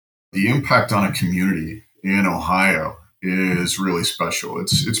The impact on a community in Ohio is really special.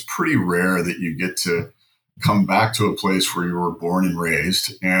 It's pretty rare that you get to come back to a place where you were born and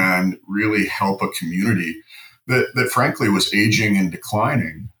raised and really help a community that frankly was aging and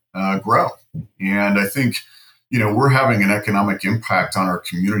declining grow. And I think, we're having an economic impact on our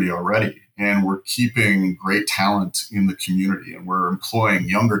community already, and we're keeping great talent in the community, and we're employing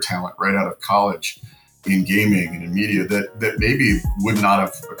younger talent right out of college in gaming and in media that maybe would not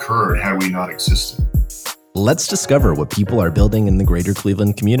have occurred had we not existed. Let's discover what people are building in the greater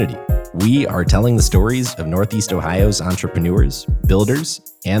Cleveland community. We are telling the stories of Northeast Ohio's entrepreneurs, builders,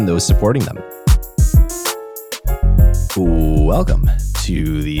 and those supporting them. Welcome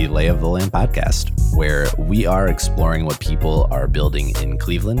to the Lay of the Land podcast, where we are exploring what people are building in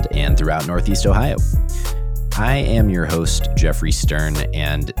Cleveland and throughout Northeast Ohio. I am your host, Jeffrey Stern,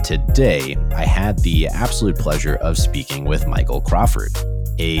 and today I had the absolute pleasure of speaking with Michael Crawford.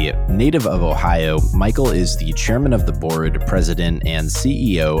 A native of Ohio, Michael is the chairman of the board, president, and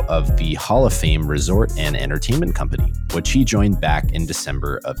CEO of the Hall of Fame Resort and Entertainment Company, which he joined back in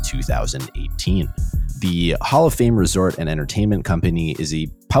December of 2018. The Hall of Fame Resort and Entertainment Company is a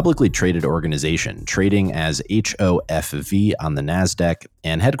publicly traded organization trading as HOFV on the NASDAQ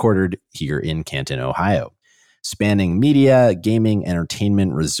and headquartered here in Canton, Ohio. Spanning media, gaming,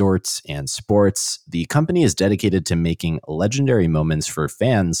 entertainment, resorts, and sports, the company is dedicated to making legendary moments for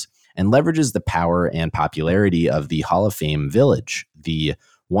fans and leverages the power and popularity of the Hall of Fame Village, the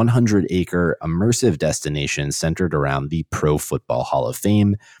 100-acre immersive destination centered around the Pro Football Hall of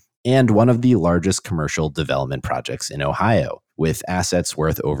Fame and one of the largest commercial development projects in Ohio, with assets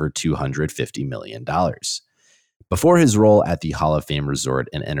worth over $250 million. Before his role at the Hall of Fame Resort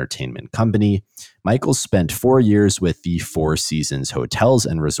and Entertainment Company, Michael spent 4 years with the Four Seasons Hotels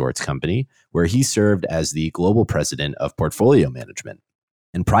and Resorts Company, where he served as the global president of portfolio management.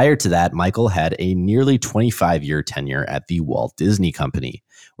 And prior to that, Michael had a nearly 25-year tenure at the Walt Disney Company,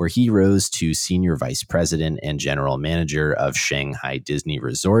 where he rose to senior vice president and general manager of Shanghai Disney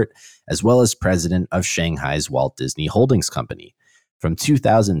Resort, as well as president of Shanghai's Walt Disney Holdings Company. From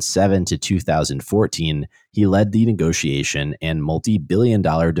 2007 to 2014, he led the negotiation and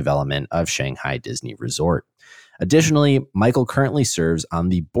multi-billion-dollar development of Shanghai Disney Resort. Additionally, Michael currently serves on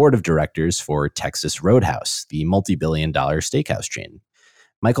the board of directors for Texas Roadhouse, the multi-billion-dollar steakhouse chain.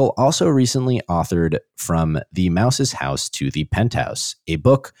 Michael also recently authored From the Mouse's House to the Penthouse, a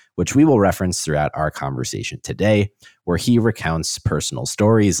book which we will reference throughout our conversation today, where he recounts personal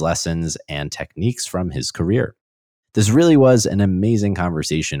stories, lessons, and techniques from his career. This really was an amazing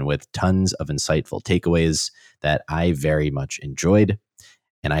conversation with tons of insightful takeaways that I very much enjoyed,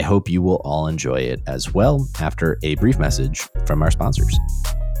 and I hope you will all enjoy it as well after a brief message from our sponsors.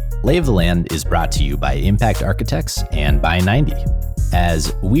 Lay of the Land is brought to you by Impact Architects and by 90.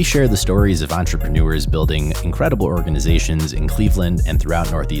 As we share the stories of entrepreneurs building incredible organizations in Cleveland and throughout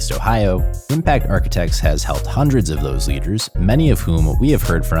Northeast Ohio, Impact Architects has helped hundreds of those leaders, many of whom we have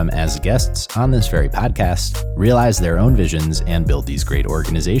heard from as guests on this very podcast, realize their own visions and build these great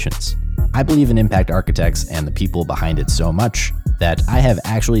organizations. I believe in Impact Architects and the people behind it so much that I have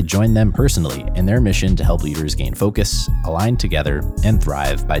actually joined them personally in their mission to help leaders gain focus, align together, and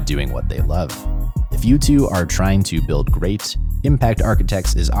thrive by doing what they love. If you too are trying to build great, Impact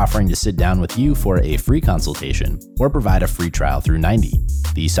Architects is offering to sit down with you for a free consultation or provide a free trial through 90,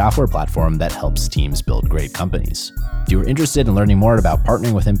 the software platform that helps teams build great companies. If you're interested in learning more about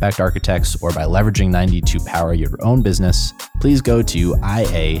partnering with Impact Architects or by leveraging 90 to power your own business, please go to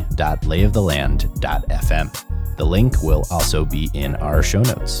ia.layoftheland.fm. The link will also be in our show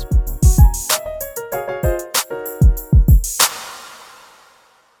notes.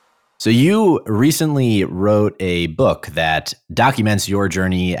 So you recently wrote a book that documents your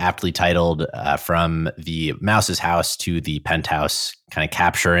journey, aptly titled From the Mouse's House to the Penthouse, kind of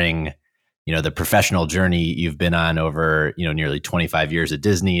capturing, the professional journey you've been on over, nearly 25 years at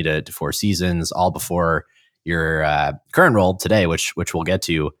Disney to Four Seasons, all before your current role today, which we'll get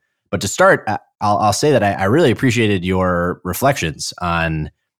to. But to start, I'll say that I really appreciated your reflections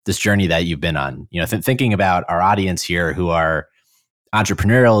on this journey that you've been on. Thinking about our audience here who are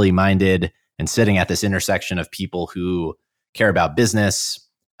entrepreneurially minded and sitting at this intersection of people who care about business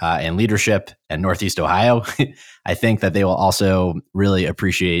and leadership and Northeast Ohio, I think that they will also really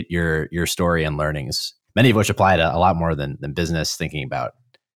appreciate your story and learnings, many of which apply to a lot more than business, thinking about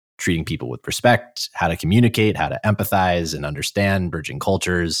treating people with respect, how to communicate, how to empathize and understand, bridging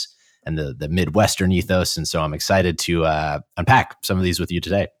cultures and the Midwestern ethos. And so I'm excited to unpack some of these with you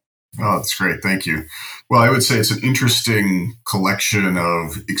today. Oh, that's great. Thank you. Well, I would say it's an interesting collection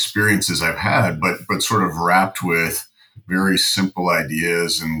of experiences I've had, but sort of wrapped with very simple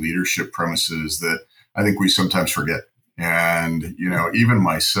ideas and leadership premises that I think we sometimes forget. And, even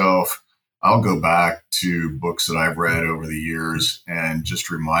myself, I'll go back to books that I've read over the years and just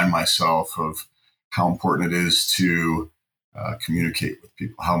remind myself of how important it is to communicate with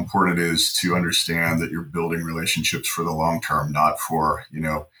people, how important it is to understand that you're building relationships for the long term, not for,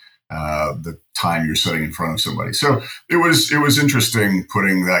 the time you're sitting in front of somebody. So it was interesting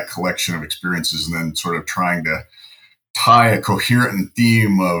putting that collection of experiences and then sort of trying to tie a coherent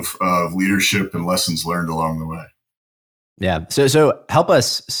theme of leadership and lessons learned along the way. Yeah. So help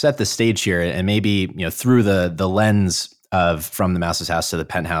us set the stage here, and maybe, through the lens of from the Mouse's House to the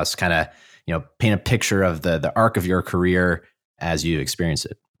Penthouse, kind of, paint a picture of the arc of your career as you experience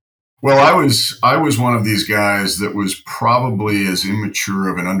it. Well, I was one of these guys that was probably as immature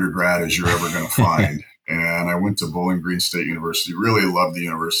of an undergrad as you're ever going to find. And I went to Bowling Green State University, really loved the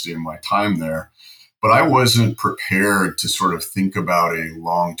university and my time there. But I wasn't prepared to sort of think about a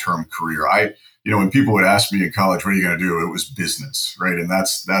long-term career. When people would ask me in college, what are you going to do? It was business, right? And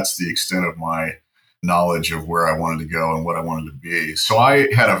that's the extent of my knowledge of where I wanted to go and what I wanted to be. So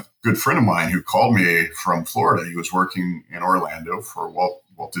I had a good friend of mine who called me from Florida. He was working in Orlando for Walt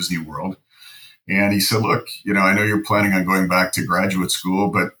Disney World. And he said, look, I know you're planning on going back to graduate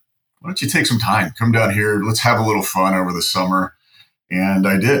school, but why don't you take some time, come down here, let's have a little fun over the summer. And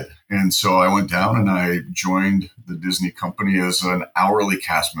I did. And so I went down and I joined the Disney company as an hourly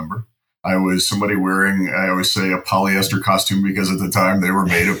cast member. I was somebody wearing, I always say, a polyester costume because at the time they were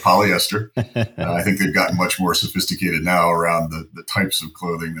made of polyester. I think they've gotten much more sophisticated now around the types of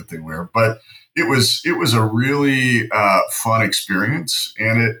clothing that they wear. But it was a really fun experience.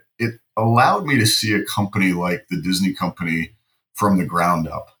 And it allowed me to see a company like the Disney company from the ground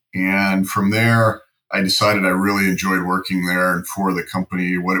up. And from there, I decided I really enjoyed working there and for the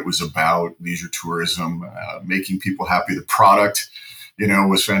company, what it was about, leisure tourism, making people happy. The product,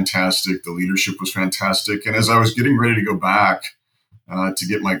 was fantastic. The leadership was fantastic. And as I was getting ready to go back to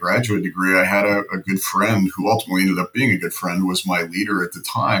get my graduate degree, I had a good friend who ultimately ended up being a good friend, was my leader at the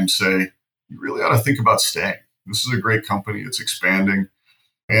time, say, you really ought to think about staying. This is a great company. It's expanding.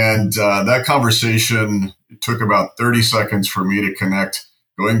 And that conversation, it took about 30 seconds for me to connect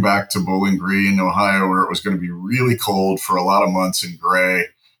going back to Bowling Green, Ohio, where it was going to be really cold for a lot of months and gray,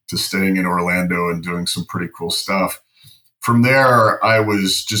 to staying in Orlando and doing some pretty cool stuff. From there, I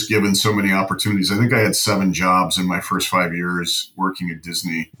was just given so many opportunities. I think I had 7 jobs in my first 5 years working at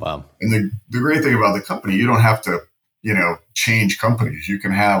Disney. Wow. And the great thing about the company, you don't have to, change companies. You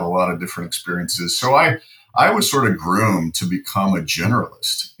can have a lot of different experiences. So I was sort of groomed to become a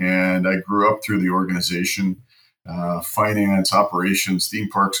generalist. And I grew up through the organization, finance, operations, theme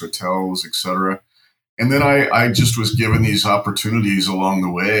parks, hotels, et cetera. And then I just was given these opportunities along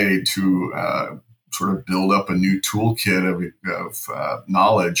the way to sort of build up a new toolkit of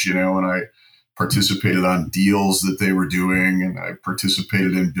knowledge, and I participated on deals that they were doing, and I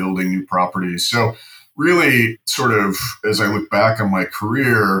participated in building new properties. So really, sort of, as I look back on my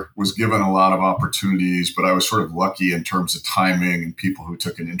career, was given a lot of opportunities, but I was sort of lucky in terms of timing and people who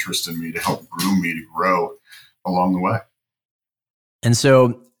took an interest in me to help groom me to grow along the way. And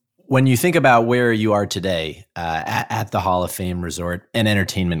so when you think about where you are today at the Hall of Fame Resort and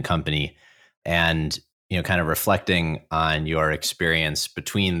Entertainment Company, and kind of reflecting on your experience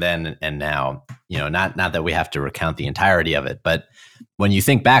between then and now, not that we have to recount the entirety of it, but when you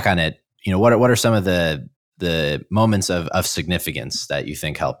think back on it, what are some of the moments of significance that you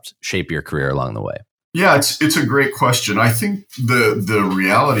think helped shape your career along the way? Yeah, it's a great question. I think the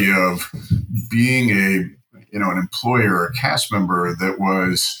reality of being an employer, a cast member that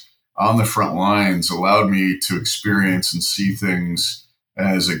was on the front lines allowed me to experience and see things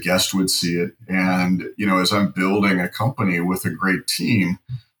as a guest would see it. And, as I'm building a company with a great team,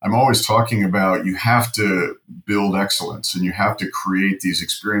 I'm always talking about you have to build excellence and you have to create these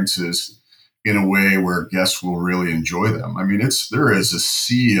experiences in a way where guests will really enjoy them. I mean, there is a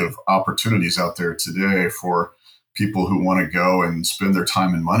sea of opportunities out there today for people who want to go and spend their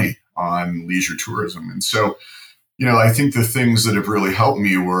time and money on leisure tourism. And so, I think the things that have really helped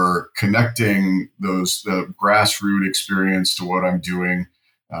me were connecting the grassroots experience to what I'm doing,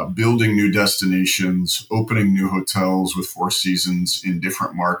 building new destinations, opening new hotels with 4 seasons in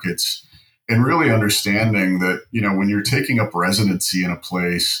different markets, and really understanding that, when you're taking up residency in a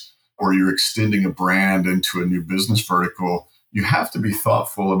place or you're extending a brand into a new business vertical, you have to be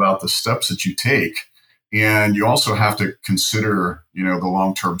thoughtful about the steps that you take. And you also have to consider, the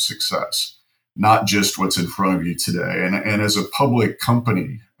long-term success, not just what's in front of you today. And as a public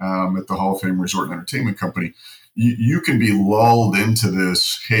company at the Hall of Fame Resort and Entertainment Company, you can be lulled into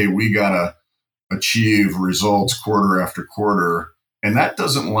this, hey, we got to achieve results quarter after quarter. And that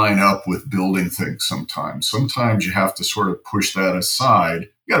doesn't line up with building things sometimes. Sometimes you have to sort of push that aside.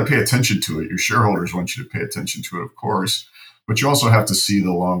 You got to pay attention to it. Your shareholders want you to pay attention to it, of course, but you also have to see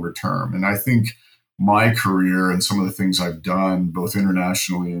the longer term. And I think my career and some of the things I've done, both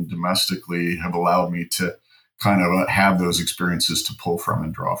internationally and domestically, have allowed me to kind of have those experiences to pull from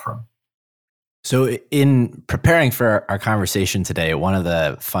and draw from. So in preparing for our conversation today, one of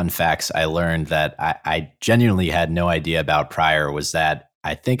the fun facts I learned that I genuinely had no idea about prior was that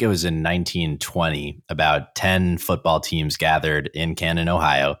I think it was in 1920, about 10 football teams gathered in Canton,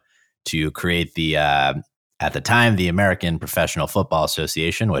 Ohio, to create at the time, the American Professional Football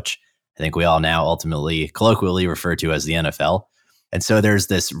Association, which I think we all now ultimately colloquially refer to as the NFL. And so there's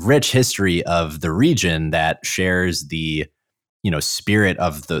this rich history of the region that shares the spirit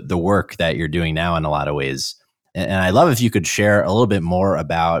of the work that you're doing now in a lot of ways. And I'd love if you could share a little bit more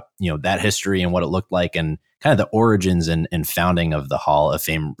about, that history and what it looked like and kind of the origins and founding of the Hall of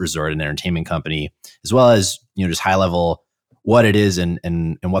Fame Resort and Entertainment Company, as well as, just high level what it is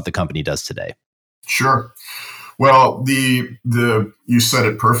and what the company does today. Sure. Well, you said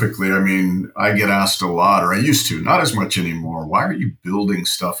it perfectly. I mean, I get asked a lot, or I used to, not as much anymore. Why are you building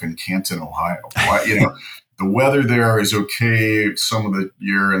stuff in Canton, Ohio? Why, the weather there is okay some of the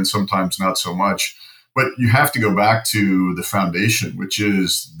year and sometimes not so much. But you have to go back to the foundation, which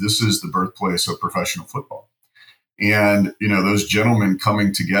is this is the birthplace of professional football. And, those gentlemen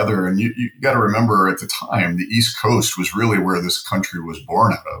coming together, and you got to remember at the time, the East Coast was really where this country was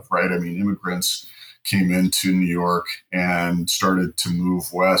born out of, right? I mean, immigrants came into New York and started to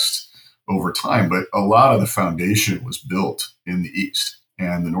move west over time. But a lot of the foundation was built in the East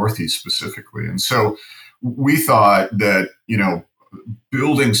and the Northeast specifically. And so we thought that,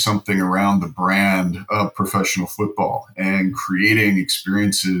 building something around the brand of professional football and creating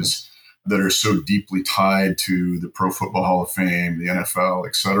experiences that are so deeply tied to the Pro Football Hall of Fame, the NFL,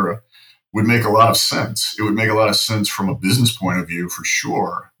 et cetera, would make a lot of sense. It would make a lot of sense from a business point of view, for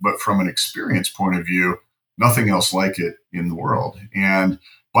sure. But from an experience point of view, nothing else like it in the world. And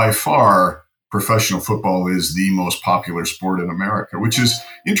by far, professional football is the most popular sport in America, which is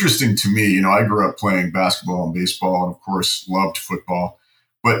interesting to me. I grew up playing basketball and baseball and, of course, loved football.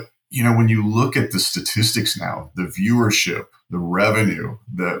 But, when you look at the statistics now, the viewership, the revenue,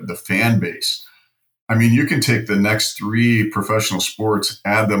 the fan base, I mean, you can take the next three professional sports,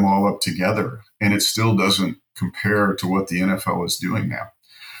 add them all up together, and it still doesn't compare to what the NFL is doing now.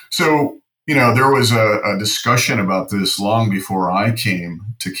 So, there was a discussion about this long before I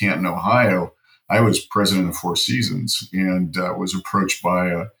came to Canton, Ohio. I was president of Four Seasons and was approached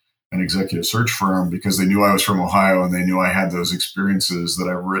by an executive search firm because they knew I was from Ohio and they knew I had those experiences that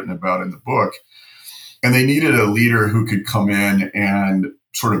I've written about in the book. And they needed a leader who could come in and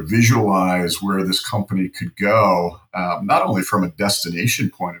sort of visualize where this company could go, not only from a destination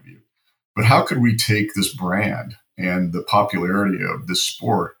point of view, but how could we take this brand and the popularity of this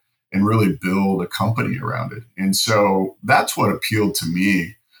sport and really build a company around it. And so that's what appealed to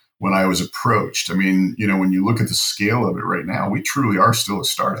me when I was approached. I mean, when you look at the scale of it right now, we truly are still a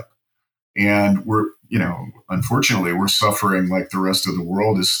startup. And we're, unfortunately, we're suffering like the rest of the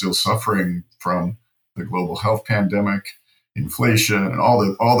world is still suffering from the global health pandemic, inflation, and all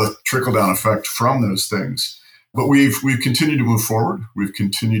the trickle-down effect from those things. But we've continued to move forward. We've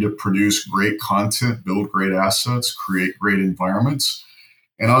continued to produce great content, build great assets, create great environments.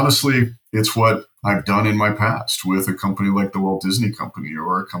 And honestly, it's what I've done in my past with a company like the Walt Disney Company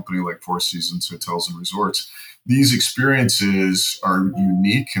or a company like Four Seasons Hotels and Resorts. These experiences are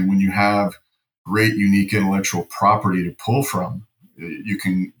unique. And when you have great, unique intellectual property to pull from, you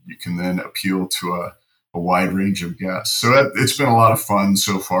can then appeal to a wide range of guests. So it's been a lot of fun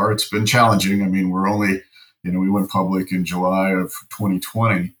so far. It's been challenging. I mean, we're only, we went public in July of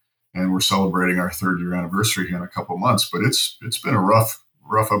 2020 and we're celebrating our 3rd year anniversary here in a couple of months, but it's been a rough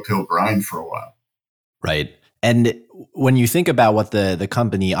uphill grind for a while. Right. And when you think about what the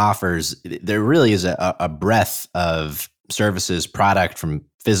company offers, there really is a breadth of services, product from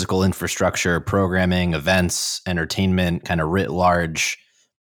physical infrastructure, programming, events, entertainment, kind of writ large.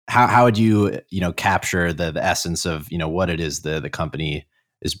 How would you, capture the essence of, what it is the company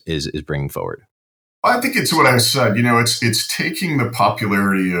is bringing forward? I think it's what I said. It's taking the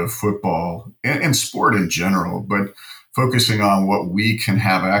popularity of football and sport in general, but focusing on what we can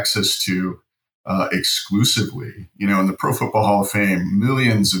have access to exclusively. In the Pro Football Hall of Fame,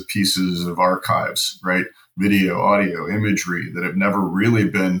 millions of pieces of archives, right? Video, audio, imagery that have never really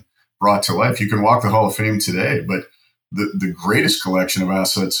been brought to life. You can walk the Hall of Fame today, but the greatest collection of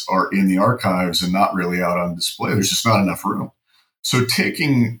assets are in the archives and not really out on display. There's just not enough room. So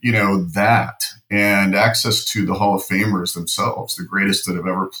taking, that and access to the Hall of Famers themselves, the greatest that have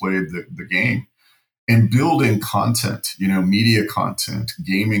ever played the game, and building content, media content,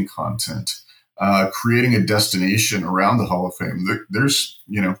 gaming content, creating a destination around the Hall of Fame. There's,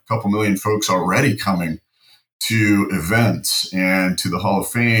 a couple million folks already coming to events and to the Hall of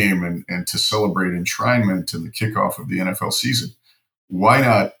Fame and to celebrate enshrinement and the kickoff of the NFL season. Why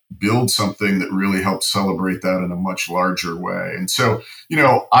not build something that really helps celebrate that in a much larger way? And so,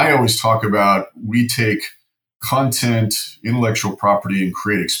 I always talk about, we take content, intellectual property, and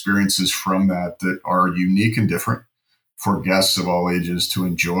create experiences from that are unique and different for guests of all ages to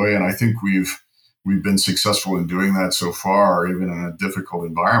enjoy. And I think we've been successful in doing that so far, even in a difficult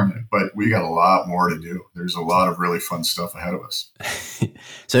environment. But we got a lot more to do. There's a lot of really fun stuff ahead of us.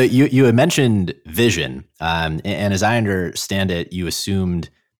 So you had mentioned vision, and as I understand it, you assumed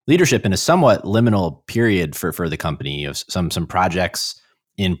leadership in a somewhat liminal period for the company. You have some projects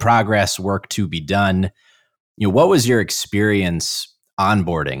in progress, work to be done. What was your experience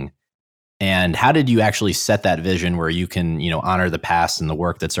onboarding, and how did you actually set that vision where you can, honor the past and the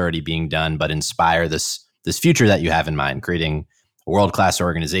work that's already being done, but inspire this future that you have in mind, creating a world-class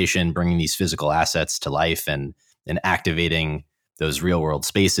organization, bringing these physical assets to life and activating those real-world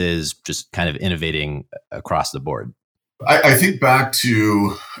spaces, just kind of innovating across the board? I think back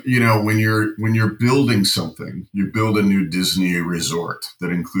to, when you're building something, you build a new Disney resort that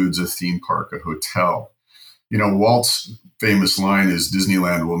includes a theme park, a hotel. Walt's famous line is,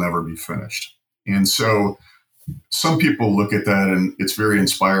 Disneyland will never be finished. And so some people look at that and it's very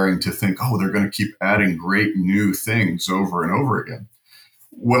inspiring to think, oh, they're going to keep adding great new things over and over again.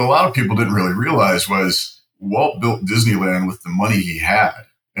 What a lot of people didn't really realize was Walt built Disneyland with the money he had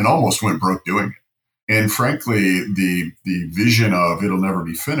and almost went broke doing it. And frankly, the vision of it'll never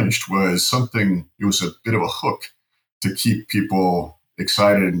be finished was it was a bit of a hook to keep people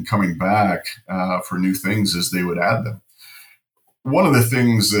excited and coming back for new things as they would add them. One of the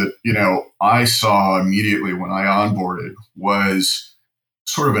things that, I saw immediately when I onboarded was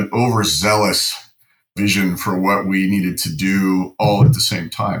sort of an overzealous vision for what we needed to do all at the same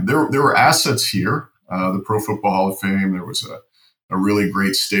time. There were assets here, the Pro Football Hall of Fame. There was a really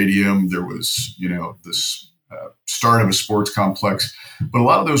great stadium. There was, this start of a sports complex, but a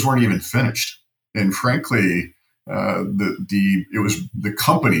lot of those weren't even finished. And frankly, the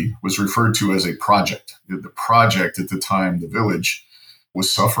company was referred to as a project. The project at the time, the village,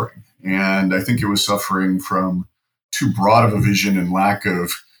 was suffering. And I think it was suffering from too broad of a vision and lack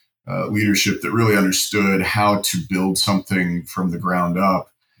of leadership that really understood how to build something from the ground up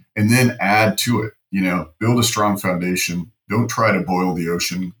and then add to it. Build a strong foundation. Don't try to boil the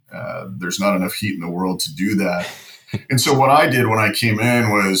ocean. There's not enough heat in the world to do that. And so what I did when I came in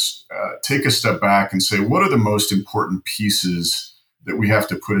was take a step back and say, what are the most important pieces that we have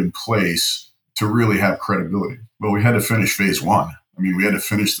to put in place to really have credibility? Well, we had to finish phase one. We had to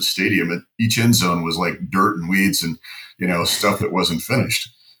finish the stadium. And each end zone was like dirt and weeds and, stuff that wasn't finished.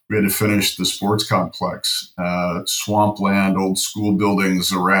 We had to finish the sports complex, swampland, old school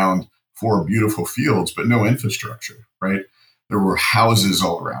buildings around 4 beautiful fields, but no infrastructure, right? There were houses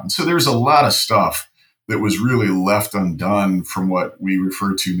all around. So there's a lot of stuff that was really left undone from what we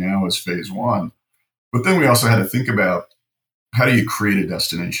refer to now as phase one. But then we also had to think about, how do you create a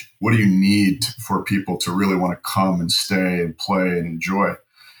destination? What do you need for people to really want to come and stay and play and enjoy?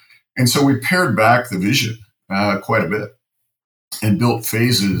 And so we pared back the vision quite a bit and built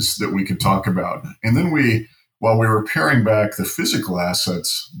phases that we could talk about. And then while we were paring back the physical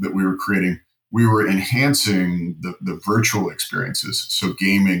assets that we were creating, we were enhancing the virtual experiences. So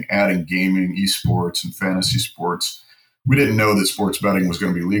adding gaming, esports, and fantasy sports. We didn't know that sports betting was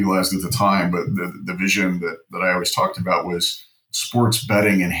going to be legalized at the time, but the vision that I always talked about was sports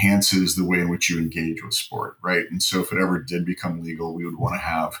betting enhances the way in which you engage with sport, right? And so if it ever did become legal, we would want to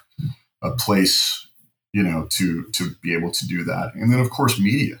have a place, to be able to do that. And then, of course,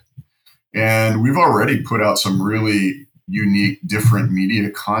 media. And we've already put out some really unique, different media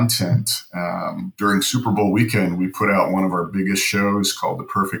content. During Super Bowl weekend, we put out one of our biggest shows called The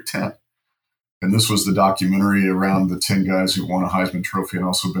Perfect 10. And this was the documentary around the 10 guys who won a Heisman Trophy and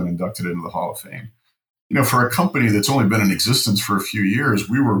also been inducted into the Hall of Fame. For a company that's only been in existence for a few years,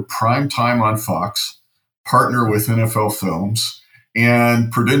 we were prime time on Fox, partner with NFL Films,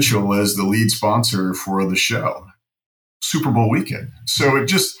 and Prudential as the lead sponsor for the show. Super Bowl weekend. So it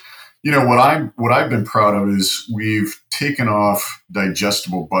just, what I've been proud of is we've taken off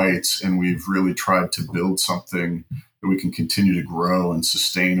digestible bites and we've really tried to build something that we can continue to grow and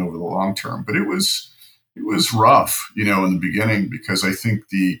sustain over the long term. But it was rough, in the beginning, because I think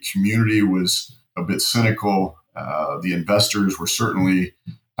the community was a bit cynical. The investors were certainly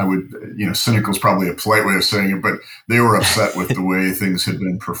I would, cynical is probably a polite way of saying it, but they were upset with the way things had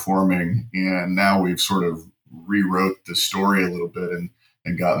been performing. And now we've sort of rewrote the story a little bit and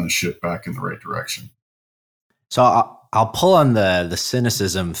gotten the ship back in the right direction. So I'll pull on the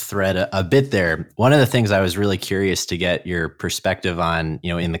cynicism thread a bit there. One of the things I was really curious to get your perspective on,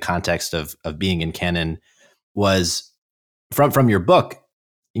 in the context of being in Canon, was from your book.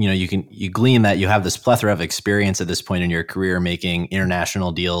 You glean that you have this plethora of experience at this point in your career, making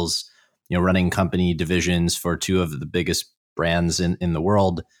international deals, running company divisions for two of the biggest brands in the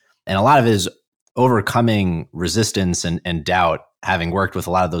world. And a lot of it is overcoming resistance and doubt, having worked with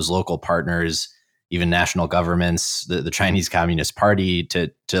a lot of those local partners, even national governments, the Chinese Communist Party,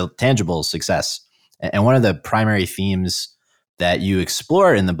 to tangible success. And one of the primary themes that you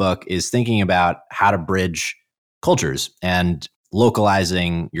explore in the book is thinking about how to bridge cultures and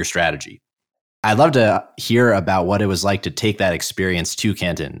localizing your strategy. I'd love to hear about what it was like to take that experience to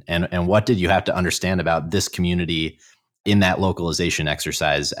Canton, and what did you have to understand about this community in that localization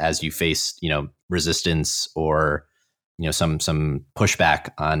exercise as you faced, resistance or, some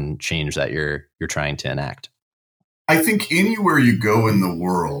pushback on change that you're trying to enact. I think anywhere you go in the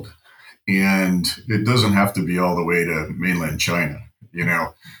world, and it doesn't have to be all the way to mainland China,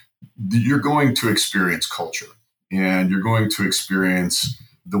 you're going to experience culture. And you're going to experience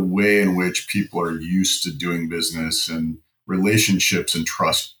the way in which people are used to doing business, and relationships and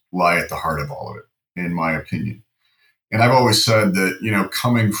trust lie at the heart of all of it, in my opinion. And I've always said that,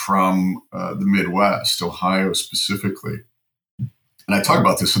 coming from the Midwest, Ohio specifically, and I talk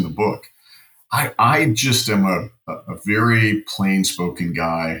about this in the book, I just am a very plain spoken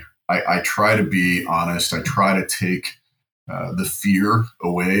guy. I try to be honest. I try to take the fear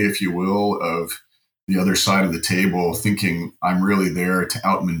away, if you will, of the other side of the table, thinking I'm really there to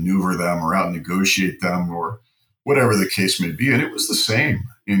outmaneuver them or outnegotiate them or whatever the case may be. And it was the same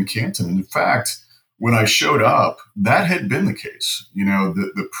in Canton. And in fact, when I showed up, that had been the case.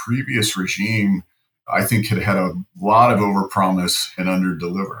 The previous regime, I think, had a lot of overpromise and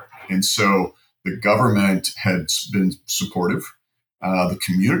underdeliver. And so the government had been supportive. The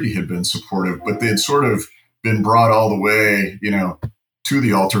community had been supportive, but they had sort of been brought all the way, to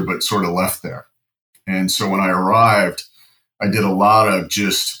the altar, but sort of left there. And so when I arrived, I did a lot of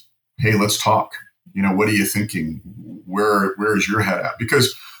just, hey, let's talk. What are you thinking? Where is your head at?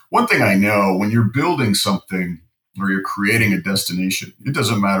 Because one thing I know, when you're building something or you're creating a destination, it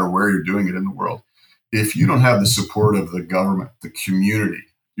doesn't matter where you're doing it in the world. If you don't have the support of the government, the community,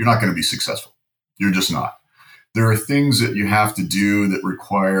 you're not going to be successful. You're just not. There are things that you have to do that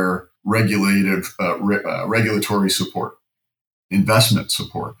require regulatory support, investment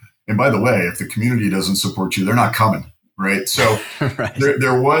support. And by the way, if the community doesn't support you, they're not coming, right? So right.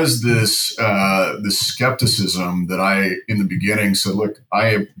 There was this skepticism that I, in the beginning, said, look,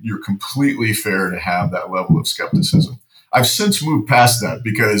 you're completely fair to have that level of skepticism. I've since moved past that,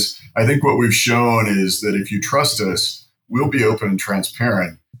 because I think what we've shown is that if you trust us, we'll be open and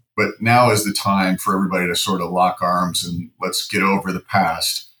transparent. But now is the time for everybody to sort of lock arms and let's get over the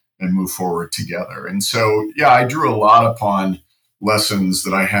past and move forward together. And so, I drew a lot upon lessons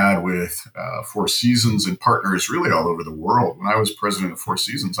that I had with Four Seasons and partners really all over the world. When I was president of Four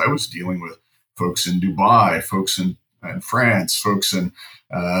Seasons, I was dealing with folks in Dubai, folks in France, folks in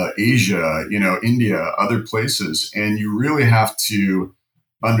Asia, India, other places. And you really have to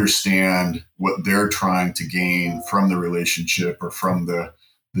understand what they're trying to gain from the relationship or from the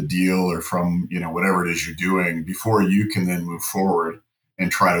deal or from, whatever it is you're doing before you can then move forward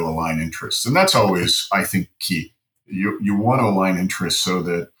and try to align interests. And that's always, I think, key. You want to align interests so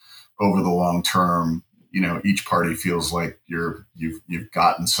that over the long term, each party feels like you've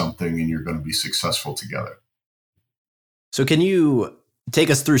gotten something and you're going to be successful together. So can you take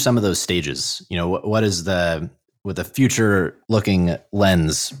us through some of those stages? What is with a future looking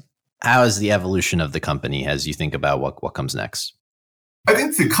lens, how is the evolution of the company as you think about what comes next? I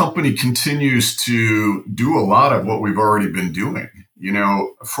think the company continues to do a lot of what we've already been doing.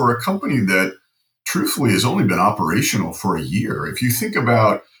 For a company that truthfully has only been operational for a year. If you think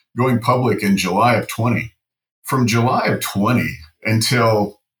about going public in July of 20, from July of 20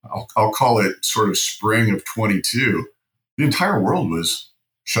 until I'll call it sort of spring of 22, the entire world was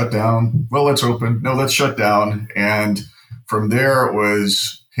shut down. Well, let's open. No, let's shut down. And from there it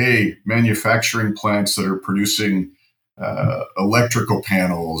was, hey, manufacturing plants that are producing electrical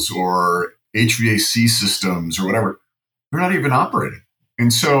panels or HVAC systems or whatever, they're not even operating.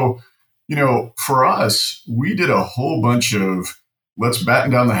 And so, for us, we did a whole bunch of let's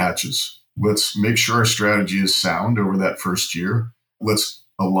batten down the hatches. Let's make sure our strategy is sound over that first year. Let's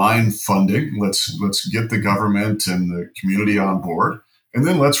align funding. Let's get the government and the community on board. And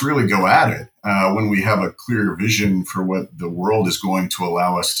then let's really go at it when we have a clear vision for what the world is going to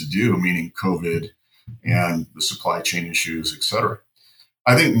allow us to do, meaning COVID and the supply chain issues, et cetera.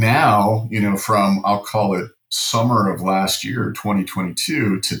 I think now, from, I'll call it summer of last year,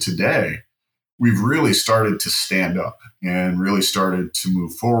 2022 to today, we've really started to stand up and really started to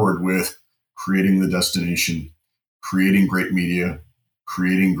move forward with creating the destination, creating great media,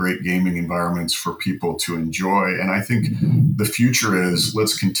 creating great gaming environments for people to enjoy. And I think the future is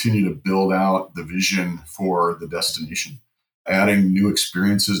let's continue to build out the vision for the destination, adding new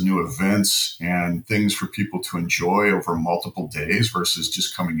experiences, new events, and things for people to enjoy over multiple days versus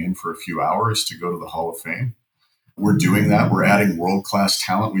just coming in for a few hours to go to the Hall of Fame. We're doing that. We're adding world-class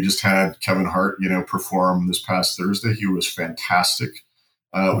talent. We just had Kevin Hart, perform this past Thursday. He was fantastic.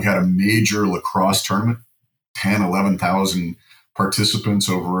 We had a major lacrosse tournament, 10, 11,000 participants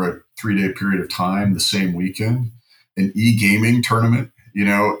over a 3-day period of time the same weekend, an e-gaming tournament, in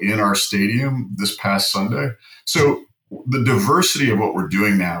our stadium this past Sunday. So the diversity of what we're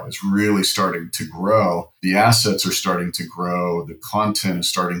doing now is really starting to grow. The assets are starting to grow. The content is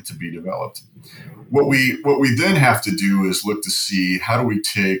starting to be developed. What we then have to do is look to see how do we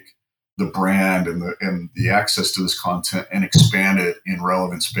take the brand and the access to this content and expand it in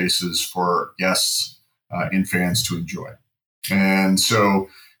relevant spaces for guests and fans to enjoy. And so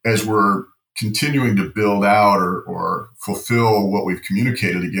as we're continuing to build out or fulfill what we've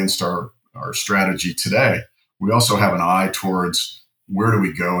communicated against our strategy today, we also have an eye towards where do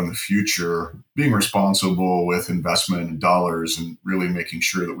we go in the future, being responsible with investment and dollars and really making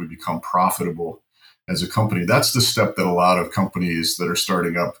sure that we become profitable as a company. That's the step that a lot of companies that are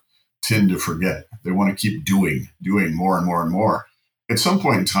starting up tend to forget. They want to keep doing more and more and more. At some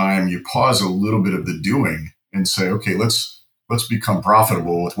point in time, you pause a little bit of the doing and say, okay, let's become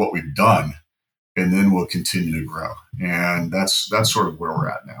profitable with what we've done, and then we'll continue to grow. And that's sort of where we're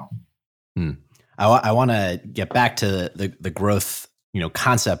at now. I want to get back to the growth,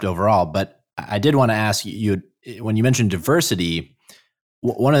 concept overall, but I did want to ask you, when you mentioned diversity,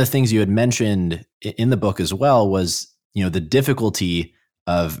 one of the things you had mentioned in the book as well was, the difficulty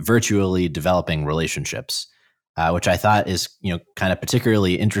of virtually developing relationships, which I thought is, kind of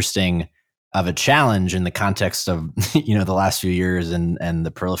particularly interesting of a challenge in the context of, the last few years and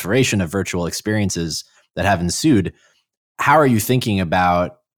the proliferation of virtual experiences that have ensued. How are you thinking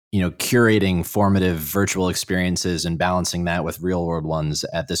about, curating formative virtual experiences and balancing that with real world ones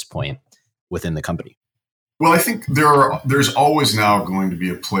at this point within the company? Well, I think there's always now going to be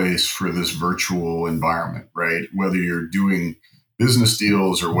a place for this virtual environment, right? Whether you're doing business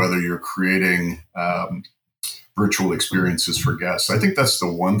deals or whether you're creating virtual experiences for guests. I think that's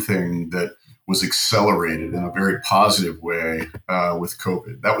the one thing that was accelerated in a very positive way with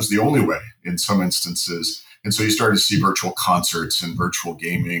COVID. That was the only way in some instances. And so you started to see virtual concerts and virtual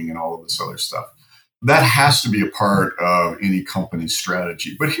gaming and all of this other stuff. That has to be a part of any company's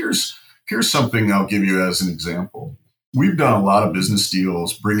strategy. But here's something I'll give you as an example. We've done a lot of business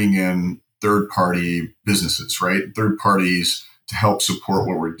deals bringing in third-party businesses, right? Third parties to help support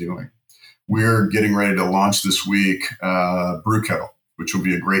what we're doing. We're getting ready to launch this week Brew Kettle, which will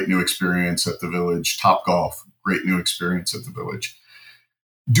be a great new experience at the Village. Top Golf, great new experience at the Village.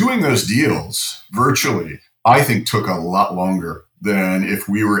 Doing those deals virtually, I think, took a lot longer than if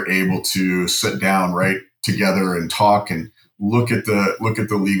we were able to sit down right together and talk and look at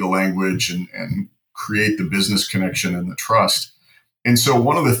the legal language and create the business connection and the trust. And so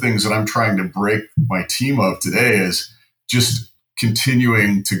one of the things that I'm trying to break my team of today is just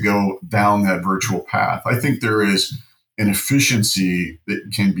continuing to go down that virtual path. I think there is an efficiency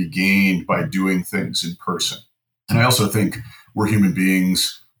that can be gained by doing things in person. And I also think we're human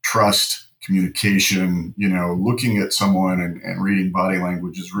beings, trust, communication, looking at someone and reading body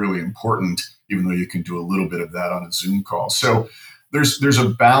language is really important, even though you can do a little bit of that on a Zoom call. So there's a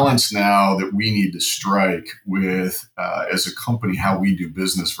balance now that we need to strike with, as a company, how we do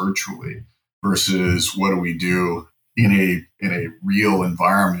business virtually versus what do we do in a real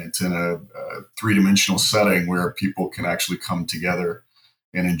environment, in a three-dimensional setting where people can actually come together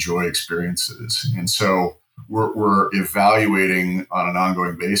and enjoy experiences. And so we're evaluating on an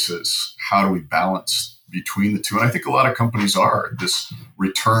ongoing basis, how do we balance between the two? And I think a lot of companies are. This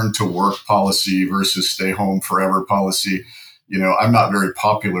return to work policy versus stay home forever policy. I'm not very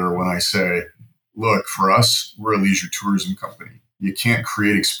popular when I say, look, for us, we're a leisure tourism company. You can't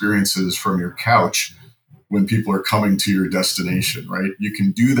create experiences from your couch when people are coming to your destination, right? You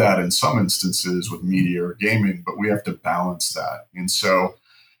can do that in some instances with media or gaming, but we have to balance that. And so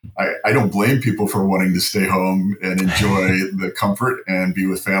I don't blame people for wanting to stay home and enjoy the comfort and be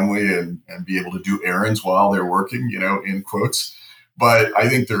with family and be able to do errands while they're working, in quotes. But I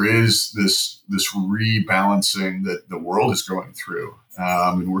think there is this rebalancing that the world is going through,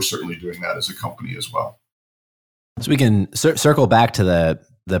 and we're certainly doing that as a company as well. So we can circle back to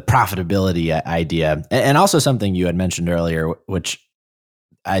the profitability idea, and also something you had mentioned earlier, which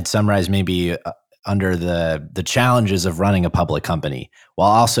I'd summarize maybe under the challenges of running a public company, while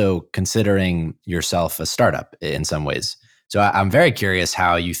also considering yourself a startup in some ways. So I'm very curious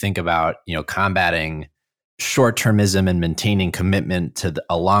how you think about combating short-termism and maintaining commitment to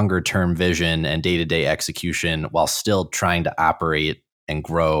a longer-term vision and day-to-day execution while still trying to operate and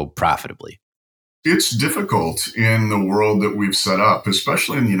grow profitably. It's difficult in the world that we've set up,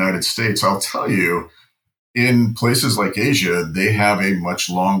 especially in the United States. I'll tell you, in places like Asia, they have a much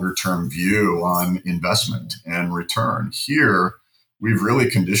longer term view on investment and return. Here, we've really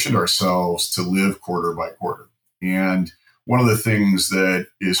conditioned ourselves to live quarter by quarter. And one of the things that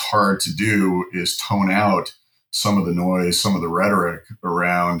is hard to do is tone out some of the noise, some of the rhetoric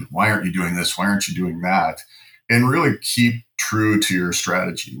around why aren't you doing this? Why aren't you doing that? And really keep true to your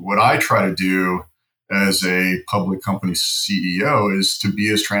strategy. What I try to do as a public company CEO is to be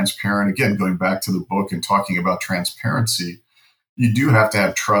as transparent. Again, going back to the book and talking about transparency, you do have to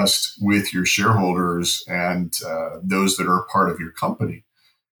have trust with your shareholders and those that are part of your company.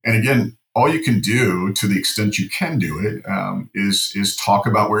 And again, all you can do, to the extent you can do it, is talk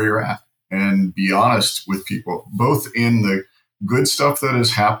about where you're at and be honest with people, both in the good stuff that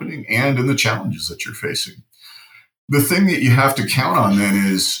is happening and in the challenges that you're facing. The thing that you have to count on then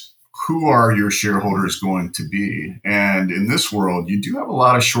is, who are your shareholders going to be? And in this world, you do have a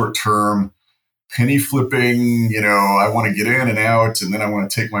lot of short-term penny flipping, I want to get in and out, and then I want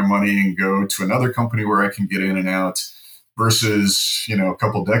to take my money and go to another company where I can get in and out, versus, a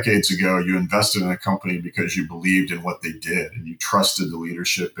couple decades ago, you invested in a company because you believed in what they did and you trusted the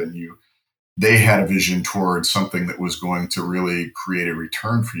leadership and they had a vision towards something that was going to really create a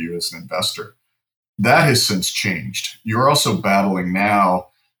return for you as an investor. That has since changed. You're also battling now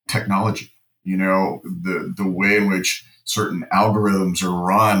technology, the way in which certain algorithms are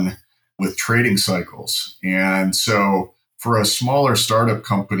run with trading cycles. And so for a smaller startup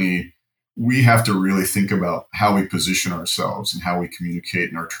company, we have to really think about how we position ourselves and how we communicate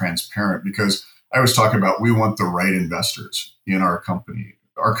and are transparent, because I always talk about, we want the right investors in our company.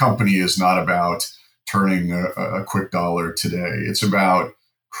 Our company is not about turning a quick dollar today. It's about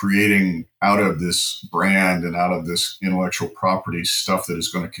creating out of this brand and out of this intellectual property stuff that is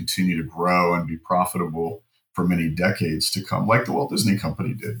going to continue to grow and be profitable for many decades to come, like the Walt Disney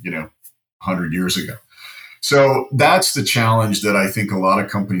Company did, 100 years ago. So that's the challenge that I think a lot of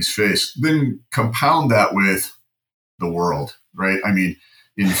companies face. Then compound that with the world, right? I mean,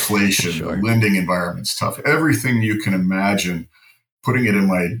 inflation, Sure. The lending environment's tough, everything you can imagine. Putting it in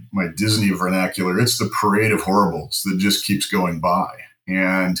my Disney vernacular, it's the parade of horribles that just keeps going by.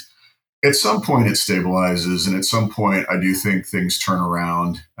 And at some point it stabilizes. And at some point, I do think things turn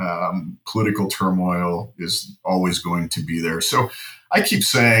around. Political turmoil is always going to be there. So I keep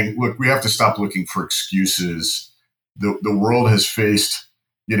saying, look, we have to stop looking for excuses. The world has faced,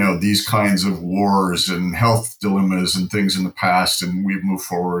 these kinds of wars and health dilemmas and things in the past, and we've moved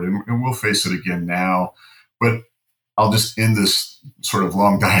forward and we'll face it again now. But I'll just end this sort of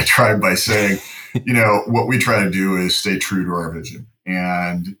long diatribe by saying, what we try to do is stay true to our vision.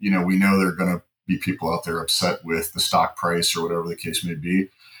 And, we know there are going to be people out there upset with the stock price or whatever the case may be.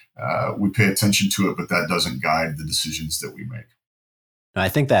 We pay attention to it, but that doesn't guide the decisions that we make. I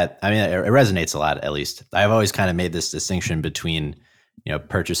think that, it resonates a lot, at least. I've always kind of made this distinction between,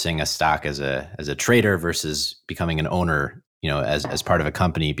 purchasing a stock as a trader versus becoming an owner, as part of a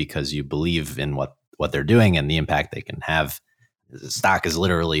company, because you believe in what they're doing and the impact they can have. The stock is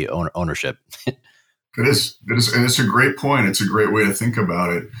literally ownership. It is. And it's a great point. It's a great way to think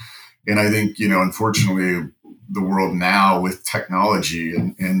about it. And I think, unfortunately, the world now with technology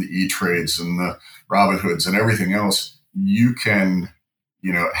and the E-Trades and the Robinhoods and everything else, you can,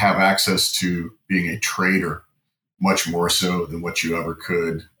 have access to being a trader much more so than what you ever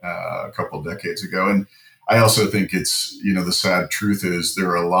could a couple of decades ago. And I also think it's, the sad truth is there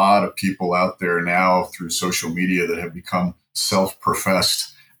are a lot of people out there now through social media that have become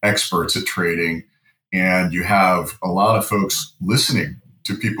self-professed experts at trading. And you have a lot of folks listening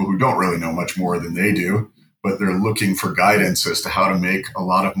to people who don't really know much more than they do, but they're looking for guidance as to how to make a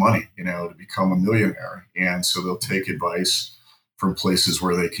lot of money, to become a millionaire. And so they'll take advice from places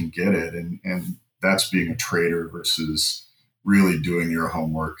where they can get it. And that's being a trader versus really doing your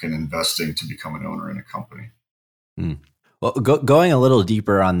homework and investing to become an owner in a company. Mm. Well, going a little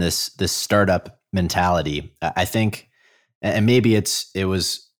deeper on this startup mentality, I think, and maybe it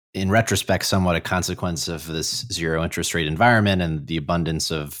was in retrospect, somewhat a consequence of this zero interest rate environment and the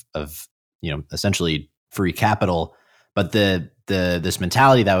abundance of essentially free capital. But this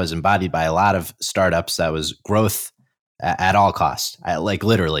mentality that was embodied by a lot of startups, that was growth at all costs, like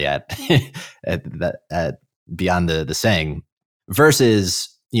literally at at beyond the saying, versus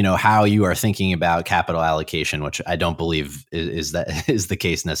how you are thinking about capital allocation, which I don't believe is the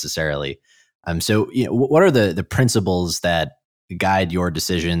case necessarily. So what are the principles that guide your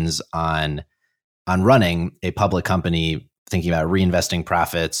decisions on running a public company, thinking about reinvesting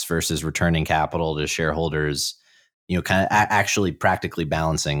profits versus returning capital to shareholders, kind of actually practically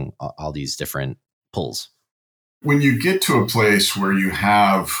balancing all these different pulls? When you get to a place where you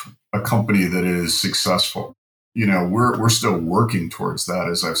have a company that is successful, we're still working towards that,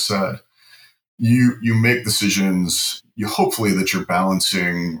 as I've said. You make decisions, hopefully that you're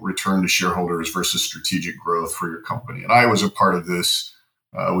balancing return to shareholders versus strategic growth for your company. And I was a part of this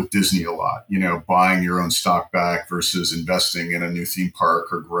with Disney a lot, buying your own stock back versus investing in a new theme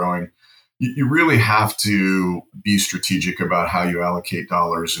park or growing. You really have to be strategic about how you allocate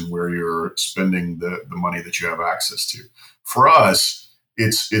dollars and where you're spending the money that you have access to. For us,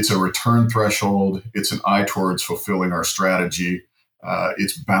 it's a return threshold. It's an eye towards fulfilling our strategy.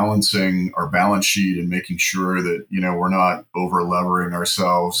 It's balancing our balance sheet and making sure that we're not over levering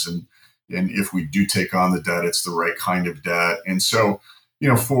ourselves, and if we do take on the debt, it's the right kind of debt. And so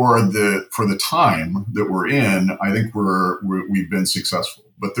for the time that we're in, I think we've been successful,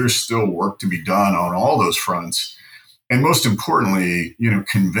 but there's still work to be done on all those fronts. And most importantly,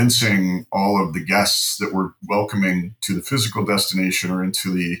 convincing all of the guests that we're welcoming to the physical destination or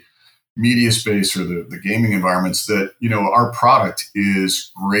into the media space or the gaming environments that, our product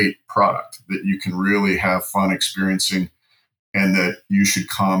is great product that you can really have fun experiencing, and that you should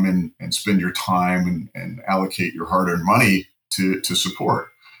come and spend your time and allocate your hard-earned money to support.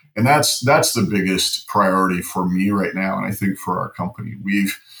 And that's the biggest priority for me right now. And I think for our company,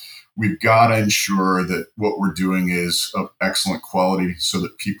 we've got to ensure that what we're doing is of excellent quality so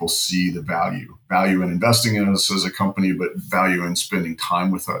that people see the value in investing in us as a company, but value in spending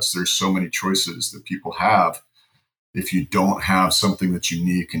time with us. There's so many choices that people have. If you don't have something that's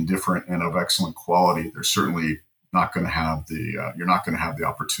unique and different and of excellent quality, they're certainly not going to have you're not going to have the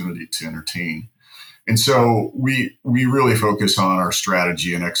opportunity to entertain. And so we really focus on our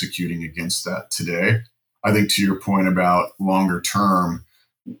strategy and executing against that today. I think to your point about longer term,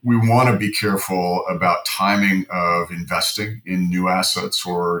 we want to be careful about timing of investing in new assets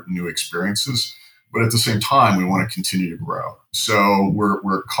or new experiences, but at the same time, we want to continue to grow. So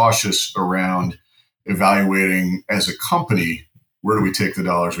we're cautious around evaluating as a company, where do we take the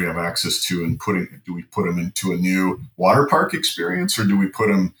dollars we have access to and do we put them into a new water park experience, or do we put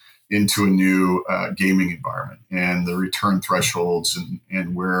them into a new gaming environment? And the return thresholds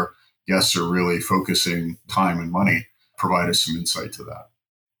and where guests are really focusing time and money provide us some insight to that.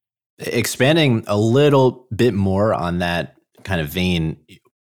 Expanding a little bit more on that kind of vein,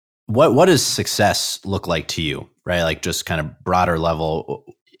 what does success look like to you, right? Like just kind of broader level,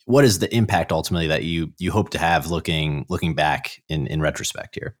 what is the impact ultimately that you hope to have looking back in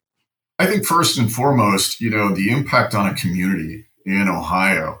retrospect here? I think first and foremost, the impact on a community in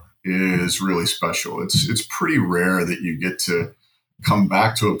Ohio is really special. It's pretty rare that you get to come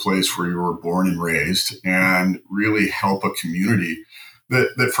back to a place where you were born and raised and really help a community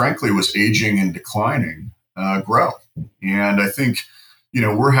that frankly was aging and declining grow. And I think,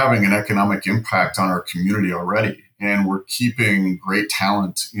 we're having an economic impact on our community already, and we're keeping great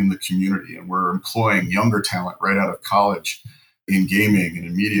talent in the community, and we're employing younger talent right out of college in gaming and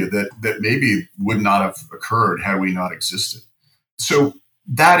in media that maybe would not have occurred had we not existed. So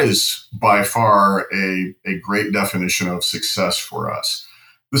that is by far a great definition of success for us.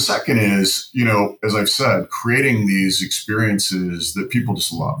 The second is, as I've said, creating these experiences that people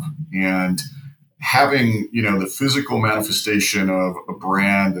just love, and having, the physical manifestation of a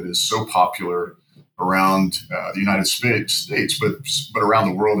brand that is so popular around the United States, but around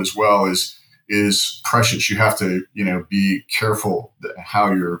the world as well is precious. You have to, be careful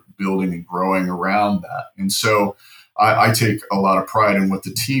how you're building and growing around that. And so I take a lot of pride in what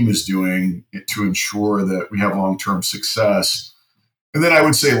the team is doing to ensure that we have long-term success. And then I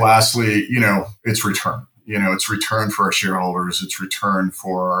would say, lastly, it's return. It's return for our shareholders. It's return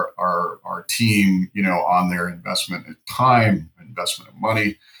for our team, on their investment in time, investment of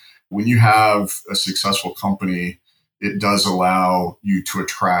money. When you have a successful company, it does allow you to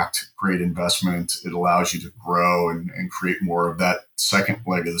attract great investment. It allows you to grow and create more of that second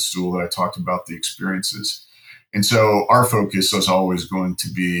leg of the stool that I talked about, the experiences. And so our focus is always going to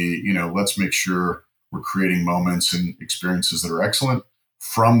be, let's make sure we're creating moments and experiences that are excellent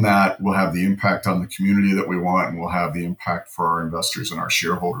from that, we'll have the impact on the community that we want, and we'll have the impact for our investors and our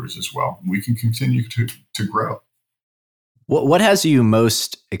shareholders as well. We can continue to grow. What has you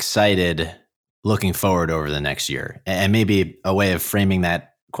most excited looking forward over the next year? And maybe a way of framing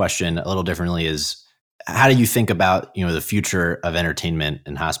that question a little differently is, how do you think about, the future of entertainment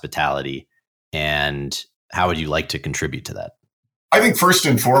and hospitality, and how would you like to contribute to that? I think first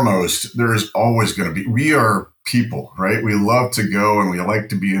and foremost, there is always going to be, we are people, right? We love to go and we like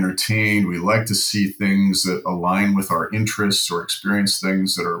to be entertained. We like to see things that align with our interests or experience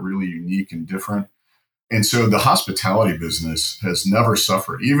things that are really unique and different. And so the hospitality business has never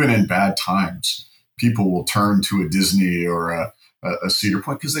suffered. Even in bad times, people will turn to a Disney or a Cedar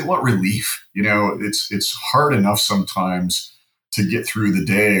Point because they want relief. It's hard enough sometimes to get through the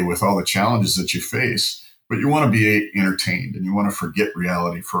day with all the challenges that you face, but you want to be entertained and you want to forget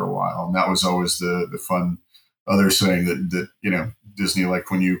reality for a while. And that was always the fun other saying that Disney,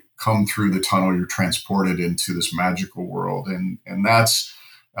 like when you come through the tunnel, you're transported into this magical world. And that's,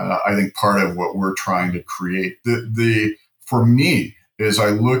 I think, part of what we're trying to create. For me, as I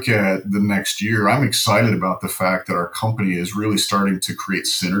look at the next year, I'm excited about the fact that our company is really starting to create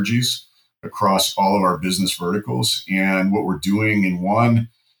synergies across all of our business verticals. And what we're doing in one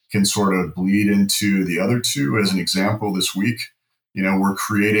can sort of bleed into the other two. As an example, this week, we're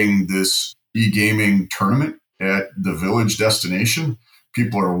creating this e-gaming tournament at the Village destination.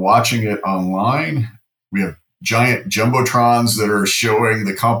 People are watching it online. We have giant jumbotrons that are showing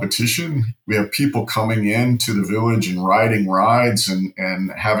the competition. We have people coming in to the Village and riding rides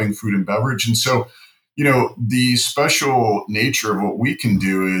and having food and beverage. And so, the special nature of what we can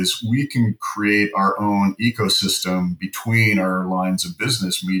do is we can create our own ecosystem between our lines of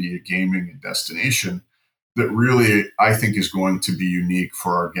business, media, gaming, and destination, that really, I think, is going to be unique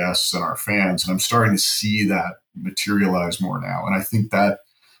for our guests and our fans. And I'm starting to see that materialize more now. And I think that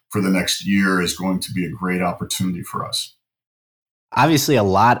for the next year is going to be a great opportunity for us. Obviously, a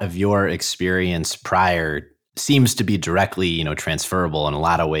lot of your experience prior seems to be directly, transferable in a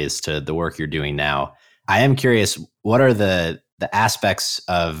lot of ways to the work you're doing now. I am curious, what are the aspects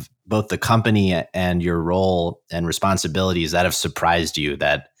of both the company and your role and responsibilities that have surprised you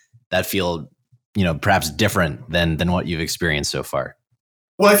that feel, perhaps different than what you've experienced so far?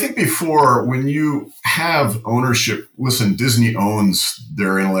 Well, I think before, when you have ownership, listen, Disney owns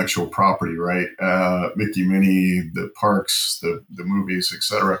their intellectual property, right? Mickey, Minnie, the parks, the movies,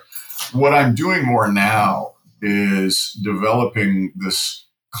 etc. What I'm doing more now is developing this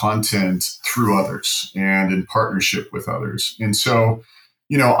content through others and in partnership with others. And so,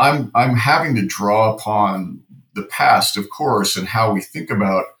 I'm having to draw upon the past, of course, and how we think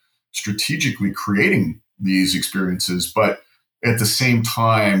about strategically creating these experiences. But at the same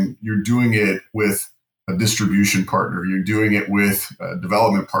time, you're doing it with a distribution partner. You're doing it with a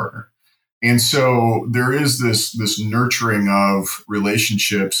development partner. And so there is this nurturing of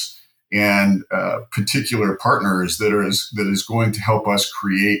relationships and particular partners that is going to help us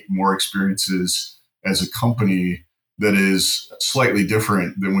create more experiences as a company that is slightly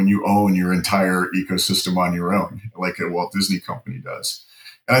different than when you own your entire ecosystem on your own, like a Walt Disney Company does.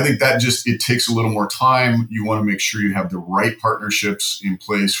 And I think that it takes a little more time. You want to make sure you have the right partnerships in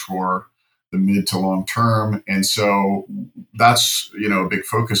place for the mid to long term. And so that's, a big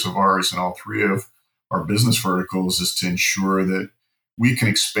focus of ours in all three of our business verticals, is to ensure that we can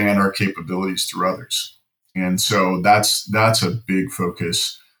expand our capabilities through others. And so that's a big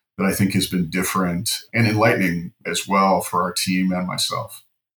focus that I think has been different and enlightening as well for our team and myself.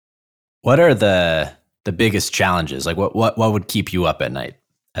 What are the biggest challenges? Like what would keep you up at night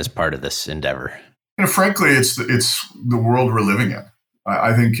as part of this endeavor? Frankly, it's the world we're living in.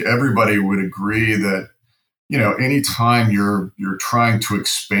 I think everybody would agree that, anytime you're trying to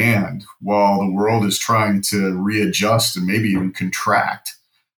expand while the world is trying to readjust and maybe even contract,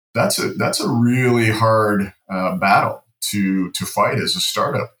 that's a really hard battle to fight as a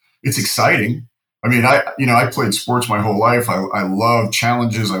startup. It's exciting. I mean, I played sports my whole life. I love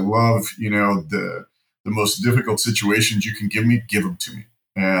challenges. I love, the most difficult situations you can give them to me.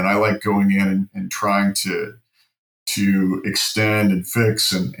 And I like going in and trying to extend and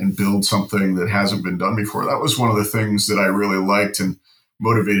fix and build something that hasn't been done before. That was one of the things that I really liked and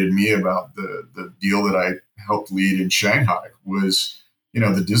motivated me about the deal that I helped lead in Shanghai was,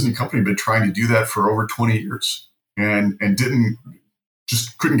 the Disney company had been trying to do that for over 20 years and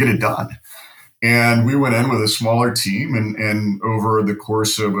couldn't get it done. And we went in with a smaller team and over the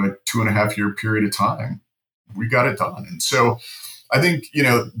course of a 2.5 year period of time, we got it done. And so I think,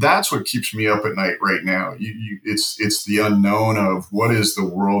 that's what keeps me up at night right now. It's the unknown of what is the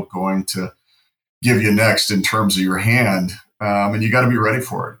world going to give you next in terms of your hand. and you got to be ready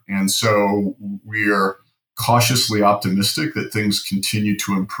for it. And so we are cautiously optimistic that things continue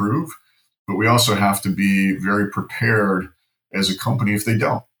to improve, but we also have to be very prepared as a company if they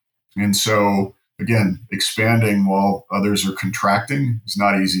don't. And so, again, expanding while others are contracting is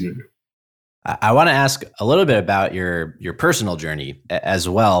not easy to do. I want to ask a little bit about your personal journey as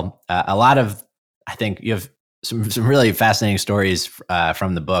well. I think you have some really fascinating stories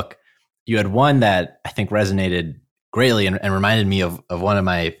from the book. You had one that I think resonated greatly and reminded me of one of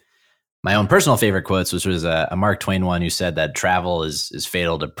my own personal favorite quotes, which was a Mark Twain one, who said that travel is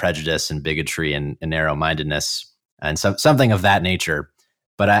fatal to prejudice and bigotry and narrow-mindedness and something of that nature.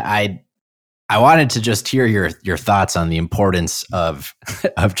 But I wanted to just hear your thoughts on the importance of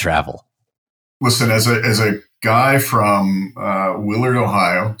travel. Listen, as a guy from Willard,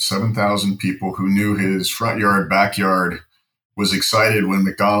 Ohio, 7,000 people who knew his front yard, backyard, was excited when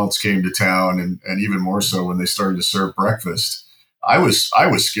McDonald's came to town, and even more so when they started to serve breakfast. I was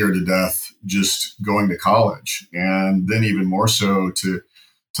scared to death just going to college, and then even more so to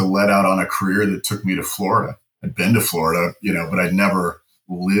let out on a career that took me to Florida. I'd been to Florida, but I'd never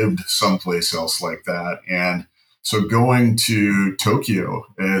lived someplace else like that. And so going to Tokyo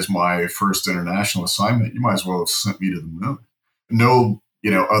as my first international assignment, you might as well have sent me to the moon. No,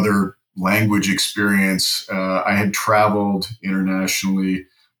 other language experience. I had traveled internationally,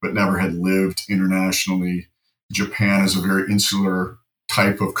 but never had lived internationally. Japan is a very insular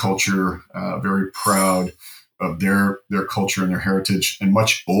type of culture, very proud of their culture and their heritage, and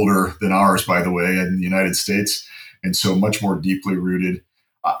much older than ours, by the way, in the United States. And so much more deeply rooted.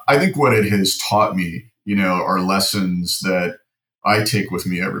 I think what it has taught me, are lessons that I take with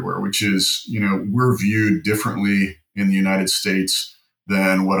me everywhere, which is, we're viewed differently in the United States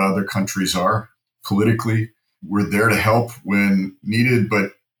than what other countries are politically. We're there to help when needed,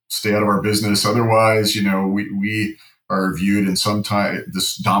 but stay out of our business. Otherwise, we are viewed in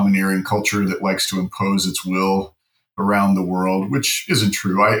this domineering culture that likes to impose its will around the world, which isn't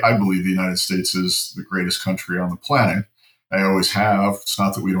true. I believe the United States is the greatest country on the planet. I always have. It's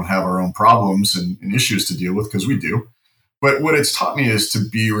not that we don't have our own problems and issues to deal with, because we do. But what it's taught me is to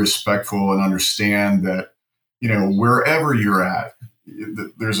be respectful and understand that, wherever you're at,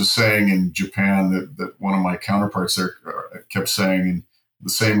 there's a saying in Japan that one of my counterparts there kept saying, and the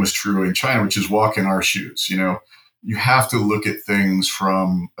same was true in China, which is walk in our shoes. You have to look at things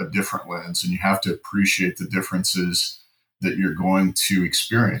from a different lens, and you have to appreciate the differences that you're going to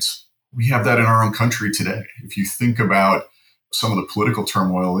experience. We have that in our own country today. If you think about some of the political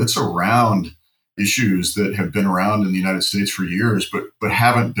turmoil, it's around issues that have been around in the United States for years, but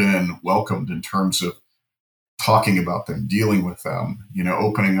haven't been welcomed in terms of talking about them, dealing with them,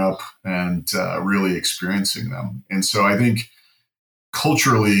 opening up and really experiencing them. And so I think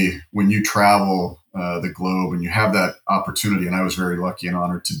culturally, when you travel the globe and you have that opportunity, and I was very lucky and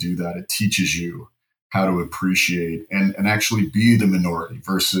honored to do that, it teaches you how to appreciate and actually be the minority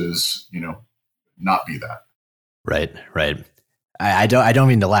versus, not be that. Right. I don't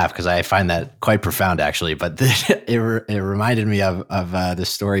mean to laugh, because I find that quite profound, actually. But it reminded me of the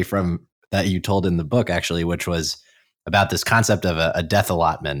story from that you told in the book, actually, which was about this concept of a death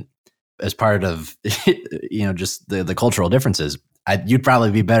allotment as part of just the cultural differences. You'd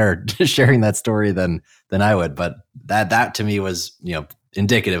probably be better sharing that story than I would, but that to me was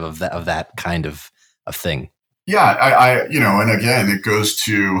indicative of that kind of thing. Yeah, I and again, it goes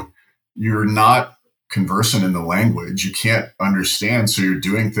to, you're not conversant in the language. You can't understand. So you're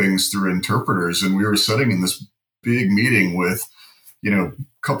doing things through interpreters. And we were sitting in this big meeting with, a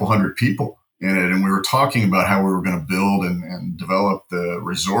couple hundred people in it. And we were talking about how we were going to build and develop the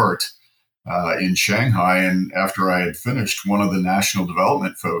resort in Shanghai. And after I had finished, one of the national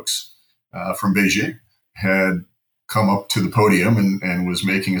development folks from Beijing had come up to the podium and was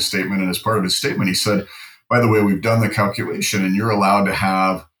making a statement. And as part of his statement, he said, by the way, we've done the calculation, and you're allowed to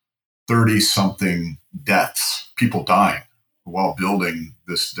have 30-something deaths, people dying while building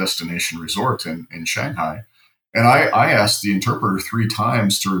this destination resort in Shanghai. And I asked the interpreter 3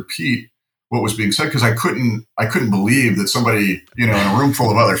 times to repeat what was being said, because I couldn't believe that somebody, in a room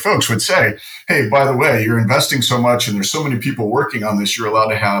full of other folks would say, hey, by the way, you're investing so much and there's so many people working on this, you're allowed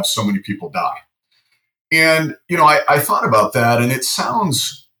to have so many people die. And, I thought about that, and it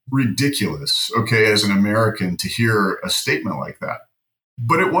sounds ridiculous, okay, as an American, to hear a statement like that.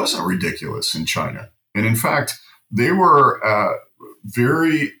 But it wasn't ridiculous in China. And in fact, they were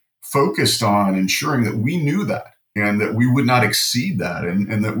very focused on ensuring that we knew that, and that we would not exceed that,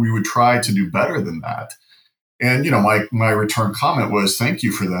 and that we would try to do better than that. And, my return comment was, thank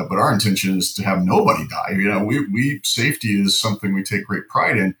you for that, but our intention is to have nobody die. We safety is something we take great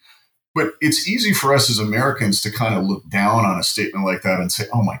pride in. But it's easy for us as Americans to kind of look down on a statement like that and say,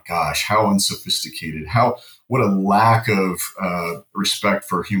 "Oh my gosh, how unsophisticated! What a lack of respect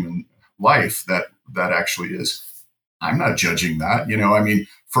for human life that actually is." I'm not judging that. I mean,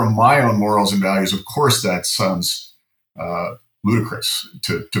 from my own morals and values, of course, that sounds uh, ludicrous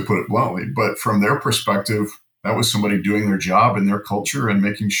to put it bluntly. But from their perspective, that was somebody doing their job in their culture and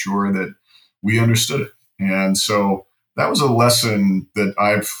making sure that we understood it. And so that was a lesson that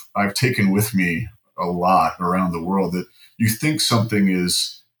I've taken with me a lot around the world. That you think something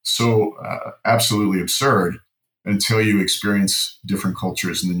is so absolutely absurd until you experience different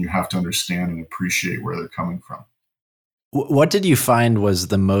cultures, and then you have to understand and appreciate where they're coming from. What did you find was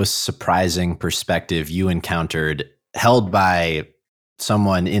the most surprising perspective you encountered held by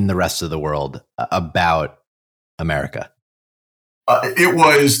someone in the rest of the world about America? It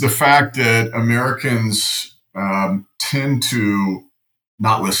was the fact that Americans tend to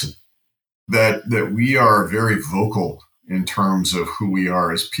not listen. That we are very vocal in terms of who we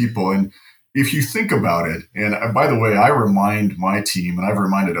are as people. And if you think about it, and by the way, I remind my team, and I've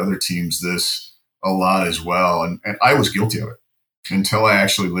reminded other teams this a lot as well, and I was guilty of it until I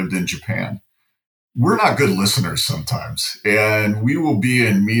actually lived in Japan. We're not good listeners sometimes, and we will be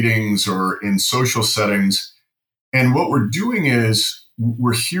in meetings or in social settings, and what we're doing is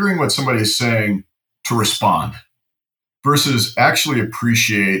we're hearing what somebody is saying to respond versus actually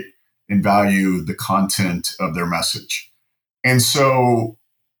appreciate and value the content of their message. And so,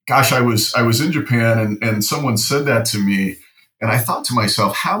 gosh, I was in Japan, and someone said that to me, and I thought to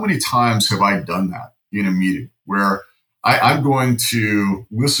myself, how many times have I done that in a meeting where I'm going to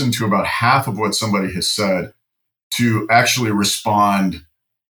listen to about half of what somebody has said to actually respond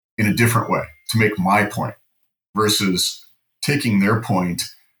in a different way to make my point versus taking their point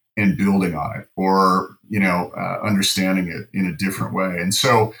and building on it, or understanding it in a different way. And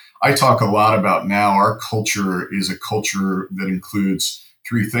so I talk a lot about now our culture is a culture that includes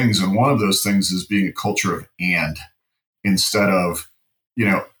three things, and one of those things is being a culture of and instead of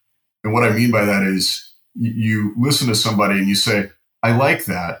and what I mean by that is you listen to somebody and you say, "I like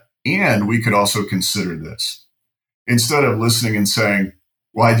that, and we could also consider this," instead of listening and saying,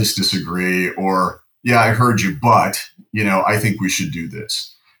 "Well, I just disagree," or "Yeah, I heard you, but I think we should do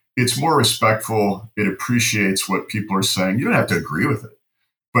this." It's more respectful. It appreciates what people are saying. You don't have to agree with it,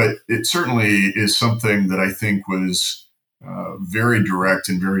 but it certainly is something that I think was very direct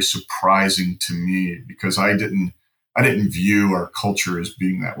and very surprising to me, because I didn't view our culture as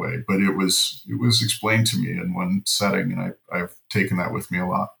being that way, but it was explained to me in one setting, and I've taken that with me a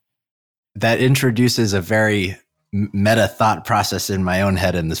lot. That introduces a very meta thought process in my own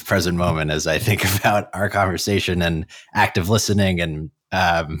head in this present moment as I think about our conversation and active listening. And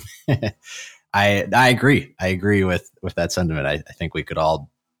I agree. I agree with that sentiment. I think we could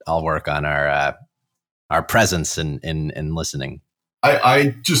all work on our presence in listening.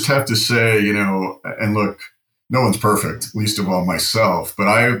 I just have to say, and look, no one's perfect, least of all myself.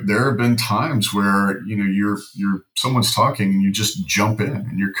 But there have been times where you're someone's talking and you just jump in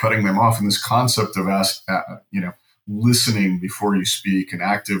and you're cutting them off. And this concept of listening before you speak and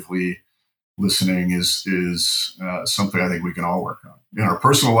actively listening is something I think we can all work on in our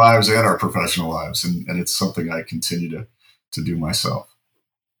personal lives and our professional lives, and it's something I continue to do myself.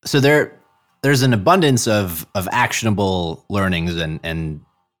 So there's an abundance of actionable learnings and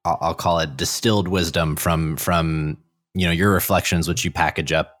I'll call it distilled wisdom from your reflections, which you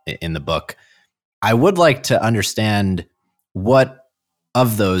package up in the book. I would like to understand what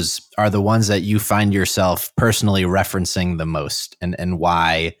of those are the ones that you find yourself personally referencing the most, and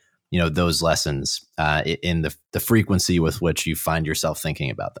why those lessons in the frequency with which you find yourself thinking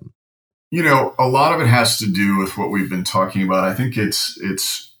about them. A lot of it has to do with what we've been talking about. I think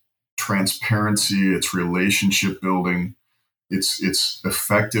it's transparency, it's relationship building, it's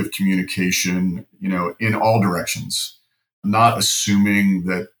effective communication, in all directions. Not assuming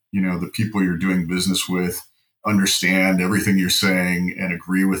that, the people you're doing business with understand everything you're saying and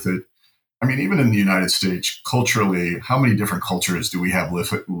agree with it. I mean, even in the United States, culturally, how many different cultures do we have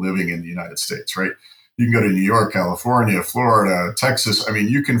living in the United States, right? You can go to New York, California, Florida, Texas. I mean,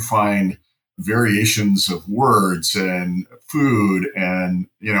 you can find variations of words and food and,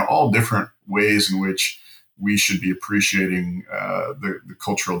 all different ways in which we should be appreciating the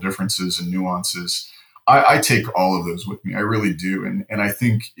cultural differences and nuances. I take all of those with me. I really do. And I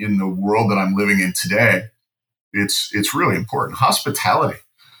think in the world that I'm living in today, it's really important. Hospitality.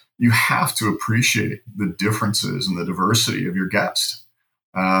 You have to appreciate the differences and the diversity of your guest.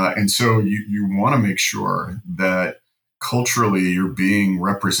 And so you want to make sure that culturally you're being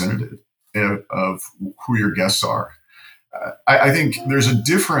representative of who your guests are. I think there's a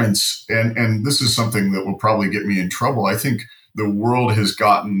difference, and this is something that will probably get me in trouble. I think the world has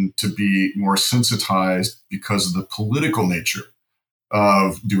gotten to be more sensitized because of the political nature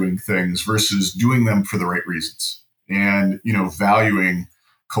of doing things versus doing them for the right reasons, and valuing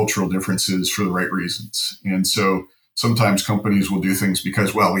cultural differences for the right reasons. And so sometimes companies will do things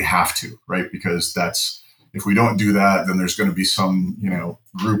because, well, we have to, right? Because if we don't do that, then there's going to be some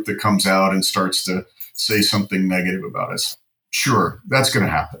group that comes out and starts to say something negative about us. Sure, that's going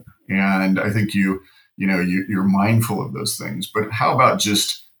to happen, and I think you're mindful of those things. But how about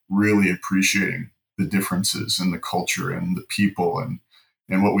just really appreciating the differences in the culture and the people and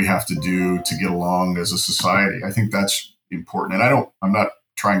what we have to do to get along as a society? I think that's important. And I'm not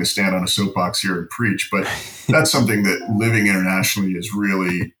trying to stand on a soapbox here and preach, but that's something that living internationally has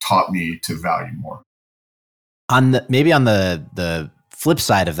really taught me to value more. Maybe on the flip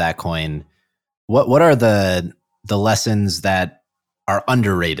side of that coin, what are the lessons that are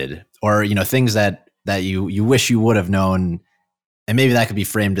underrated, or things that you wish you would have known, and maybe that could be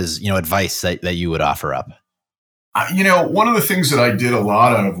framed as advice that you would offer up? One of the things that I did a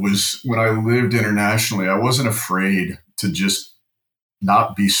lot of was when I lived internationally, I wasn't afraid to just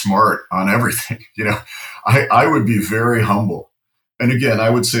not be smart on everything. I would be very humble. And again, I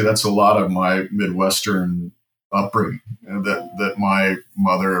would say that's a lot of my Midwestern upbringing, that my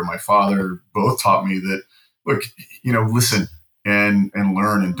mother and my father both taught me that, look, listen and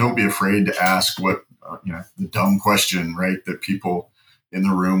learn, and don't be afraid to ask what, the dumb question, right, that people in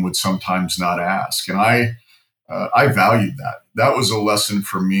the room would sometimes not ask. And I valued that. That was a lesson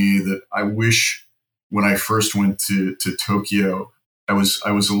for me that I wish when I first went to Tokyo, I was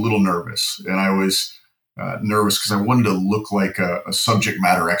a little nervous, and I was nervous because I wanted to look like a subject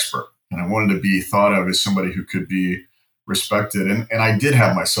matter expert, and I wanted to be thought of as somebody who could be respected. And I did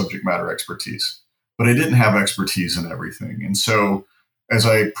have my subject matter expertise, but I didn't have expertise in everything. And so as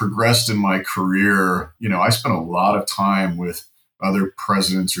I progressed in my career, I spent a lot of time with other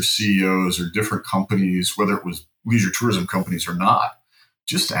presidents or CEOs or different companies, whether it was leisure tourism companies or not,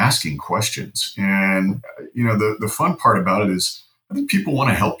 just asking questions. And, the fun part about it is I think people want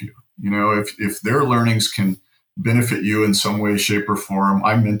to help you. If their learnings can benefit you in some way, shape, or form.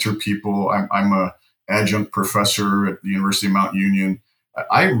 I mentor people. I'm a adjunct professor at the University of Mount Union.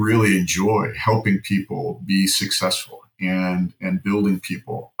 I really enjoy helping people be successful and building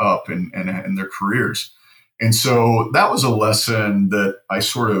people up in their careers. And so that was a lesson that I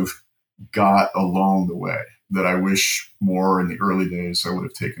sort of got along the way that I wish more in the early days I would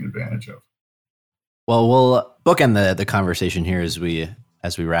have taken advantage of. Well, we'll bookend the conversation here as we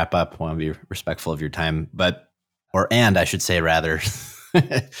wrap up. I want to be respectful of your time, and I should say rather.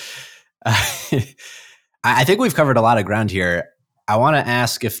 I think we've covered a lot of ground here. I want to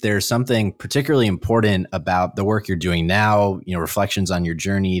ask if there's something particularly important about the work you're doing now, reflections on your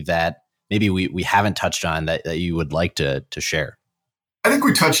journey that maybe we haven't touched on that you would like to share. I think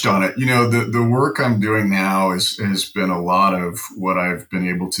we touched on it. The work I'm doing now has been a lot of what I've been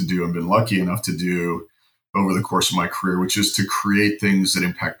able to do and been lucky enough to do over the course of my career, which is to create things that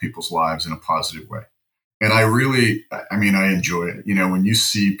impact people's lives in a positive way. And I enjoy it. When you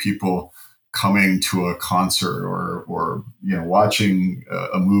see people coming to a concert or watching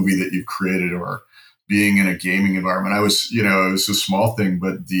a movie that you've created, or being in a gaming environment. It was a small thing,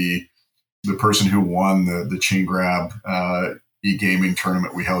 but the person who won the chain grab e-gaming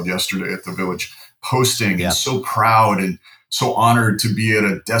tournament we held yesterday at the Village, posting and so proud and so honored to be at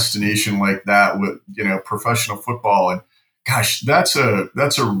a destination like that with professional football. And gosh, that's a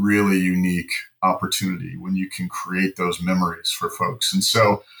really unique opportunity when you can create those memories for folks. And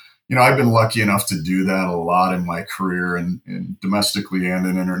so I've been lucky enough to do that a lot in my career, and domestically and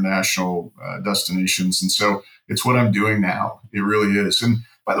in international destinations. And so it's what I'm doing now. It really is. And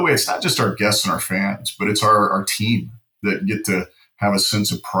by the way, it's not just our guests and our fans, but it's our team that get to have a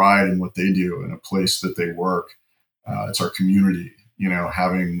sense of pride in what they do in a place that they work. It's our community,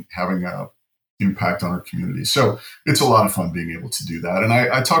 having a impact on our community. So it's a lot of fun being able to do that. And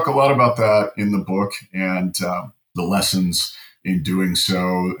I talk a lot about that in the book, and the lessons in doing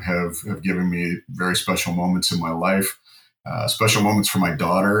so have given me very special moments in my life, special moments for my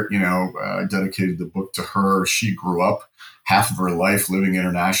daughter. I dedicated the book to her. She grew up half of her life living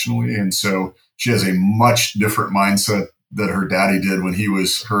internationally. And so she has a much different mindset that her daddy did when he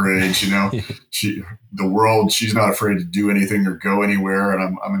was her age. She's not afraid to do anything or go anywhere.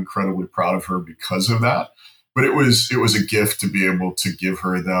 And I'm incredibly proud of her because of that. But it was a gift to be able to give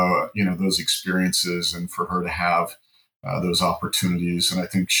her those experiences, and for her to have those opportunities. And I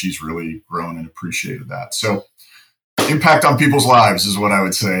think she's really grown and appreciated that. So impact on people's lives is what I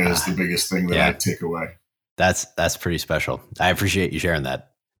would say is the biggest thing that I take away. That's pretty special. I appreciate you sharing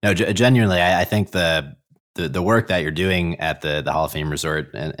that. No, genuinely, I think the work that you're doing at the Hall of Fame Resort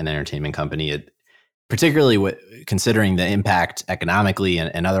and Entertainment Company, particularly considering the impact economically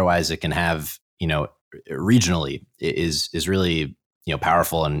and otherwise it can have, regionally, is really,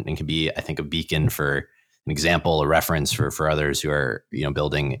 powerful and can be, I think, a beacon for an example, a reference for others who are,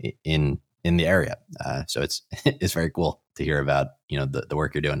 building in the area. So it's very cool to hear about, the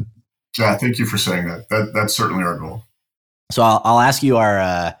work you're doing. Yeah, thank you for saying that. That's certainly our goal. So I'll ask you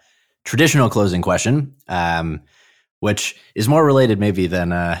our traditional closing question, which is more related maybe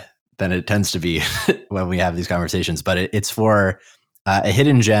than it tends to be when we have these conversations, but it's for a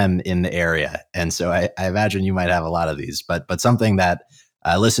hidden gem in the area. And so I imagine you might have a lot of these, but something that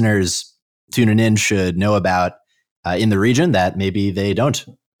listeners tuning in should know about in the region that maybe they don't.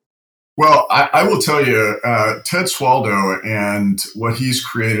 Well, I will tell you, Ted Swaldo and what he's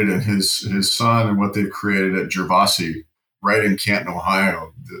created, and his son and what they've created at Gervasi, right in Canton,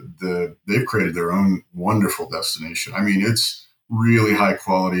 Ohio, they've created their own wonderful destination. I mean, it's really high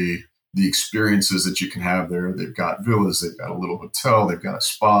quality. The experiences that you can have there, they've got villas, they've got a little hotel, they've got a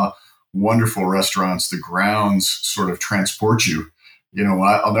spa, wonderful restaurants. The grounds sort of transport you.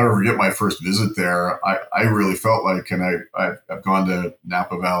 I'll never forget my first visit there. I really felt like, and I've gone to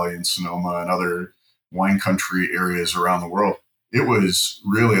Napa Valley and Sonoma and other wine country areas around the world. It was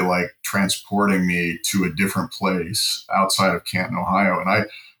really like transporting me to a different place outside of Canton, Ohio. And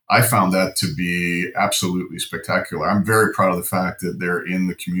I found that to be absolutely spectacular. I'm very proud of the fact that they're in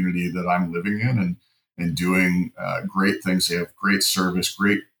the community that I'm living in and doing great things. They have great service,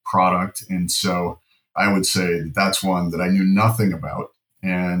 great product. And so I would say that's one that I knew nothing about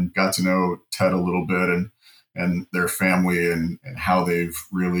and got to know Ted a little bit and their family and how they've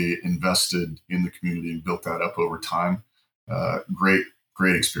really invested in the community and built that up over time. Great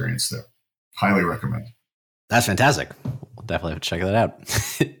experience there. Highly recommend. That's fantastic. We'll definitely have to check that out.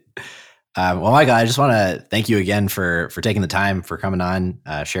 Well, Michael, I just want to thank you again for taking the time, for coming on,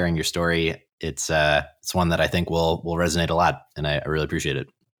 sharing your story. It's one that I think will resonate a lot, and I really appreciate it.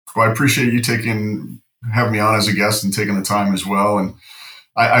 Well, I appreciate you having me on as a guest and taking the time as well. And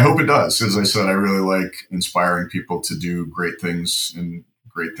I hope it does. As I said, I really like inspiring people to do great things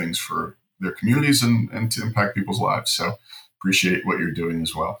for their communities and to impact people's lives. So appreciate what you're doing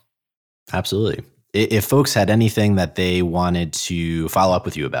as well. Absolutely. If folks had anything that they wanted to follow up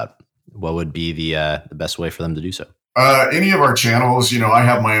with you about, what would be the best way for them to do so? Any of our channels, I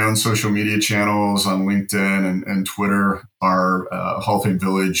have my own social media channels on LinkedIn and Twitter. Our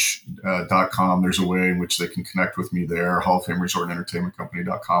HallOfFameVillage.com. There's a way in which they can connect with me there. Hall of Fame Resort and Entertainment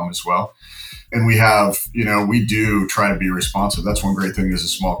Company.com as well. And we have, we do try to be responsive. That's one great thing as a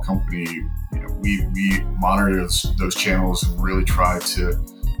small company. We monitor those channels and really try to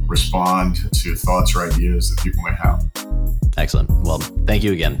respond to thoughts or ideas that people may have. Excellent. Well, thank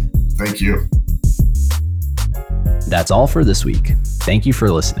you again. Thank you. That's all for this week. Thank you for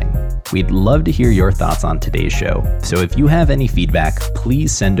listening. We'd love to hear your thoughts on today's show. So if you have any feedback,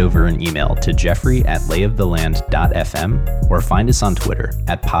 please send over an email to jeffrey@layoftheland.fm or find us on Twitter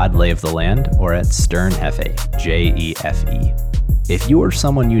 @podlayoftheland or @sternjefe, JEFE. If you or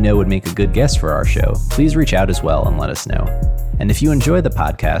someone you know would make a good guest for our show, please reach out as well and let us know. And if you enjoy the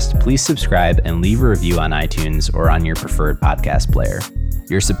podcast, please subscribe and leave a review on iTunes or on your preferred podcast player.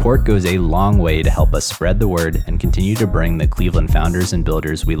 Your support goes a long way to help us spread the word and continue to bring the Cleveland founders and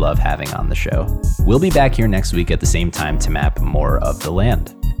builders we love having on the show. We'll be back here next week at the same time to map more of the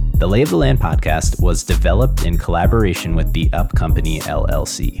land. The Lay of the Land podcast was developed in collaboration with the Up Company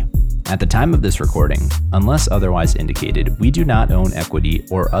LLC. At the time of this recording, unless otherwise indicated, we do not own equity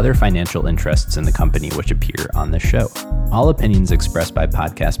or other financial interests in the company which appear on this show. All opinions expressed by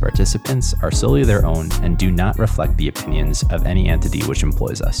podcast participants are solely their own and do not reflect the opinions of any entity which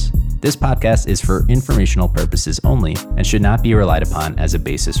employs us. This podcast is for informational purposes only and should not be relied upon as a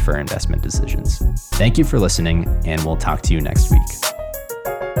basis for investment decisions. Thank you for listening, and we'll talk to you next week.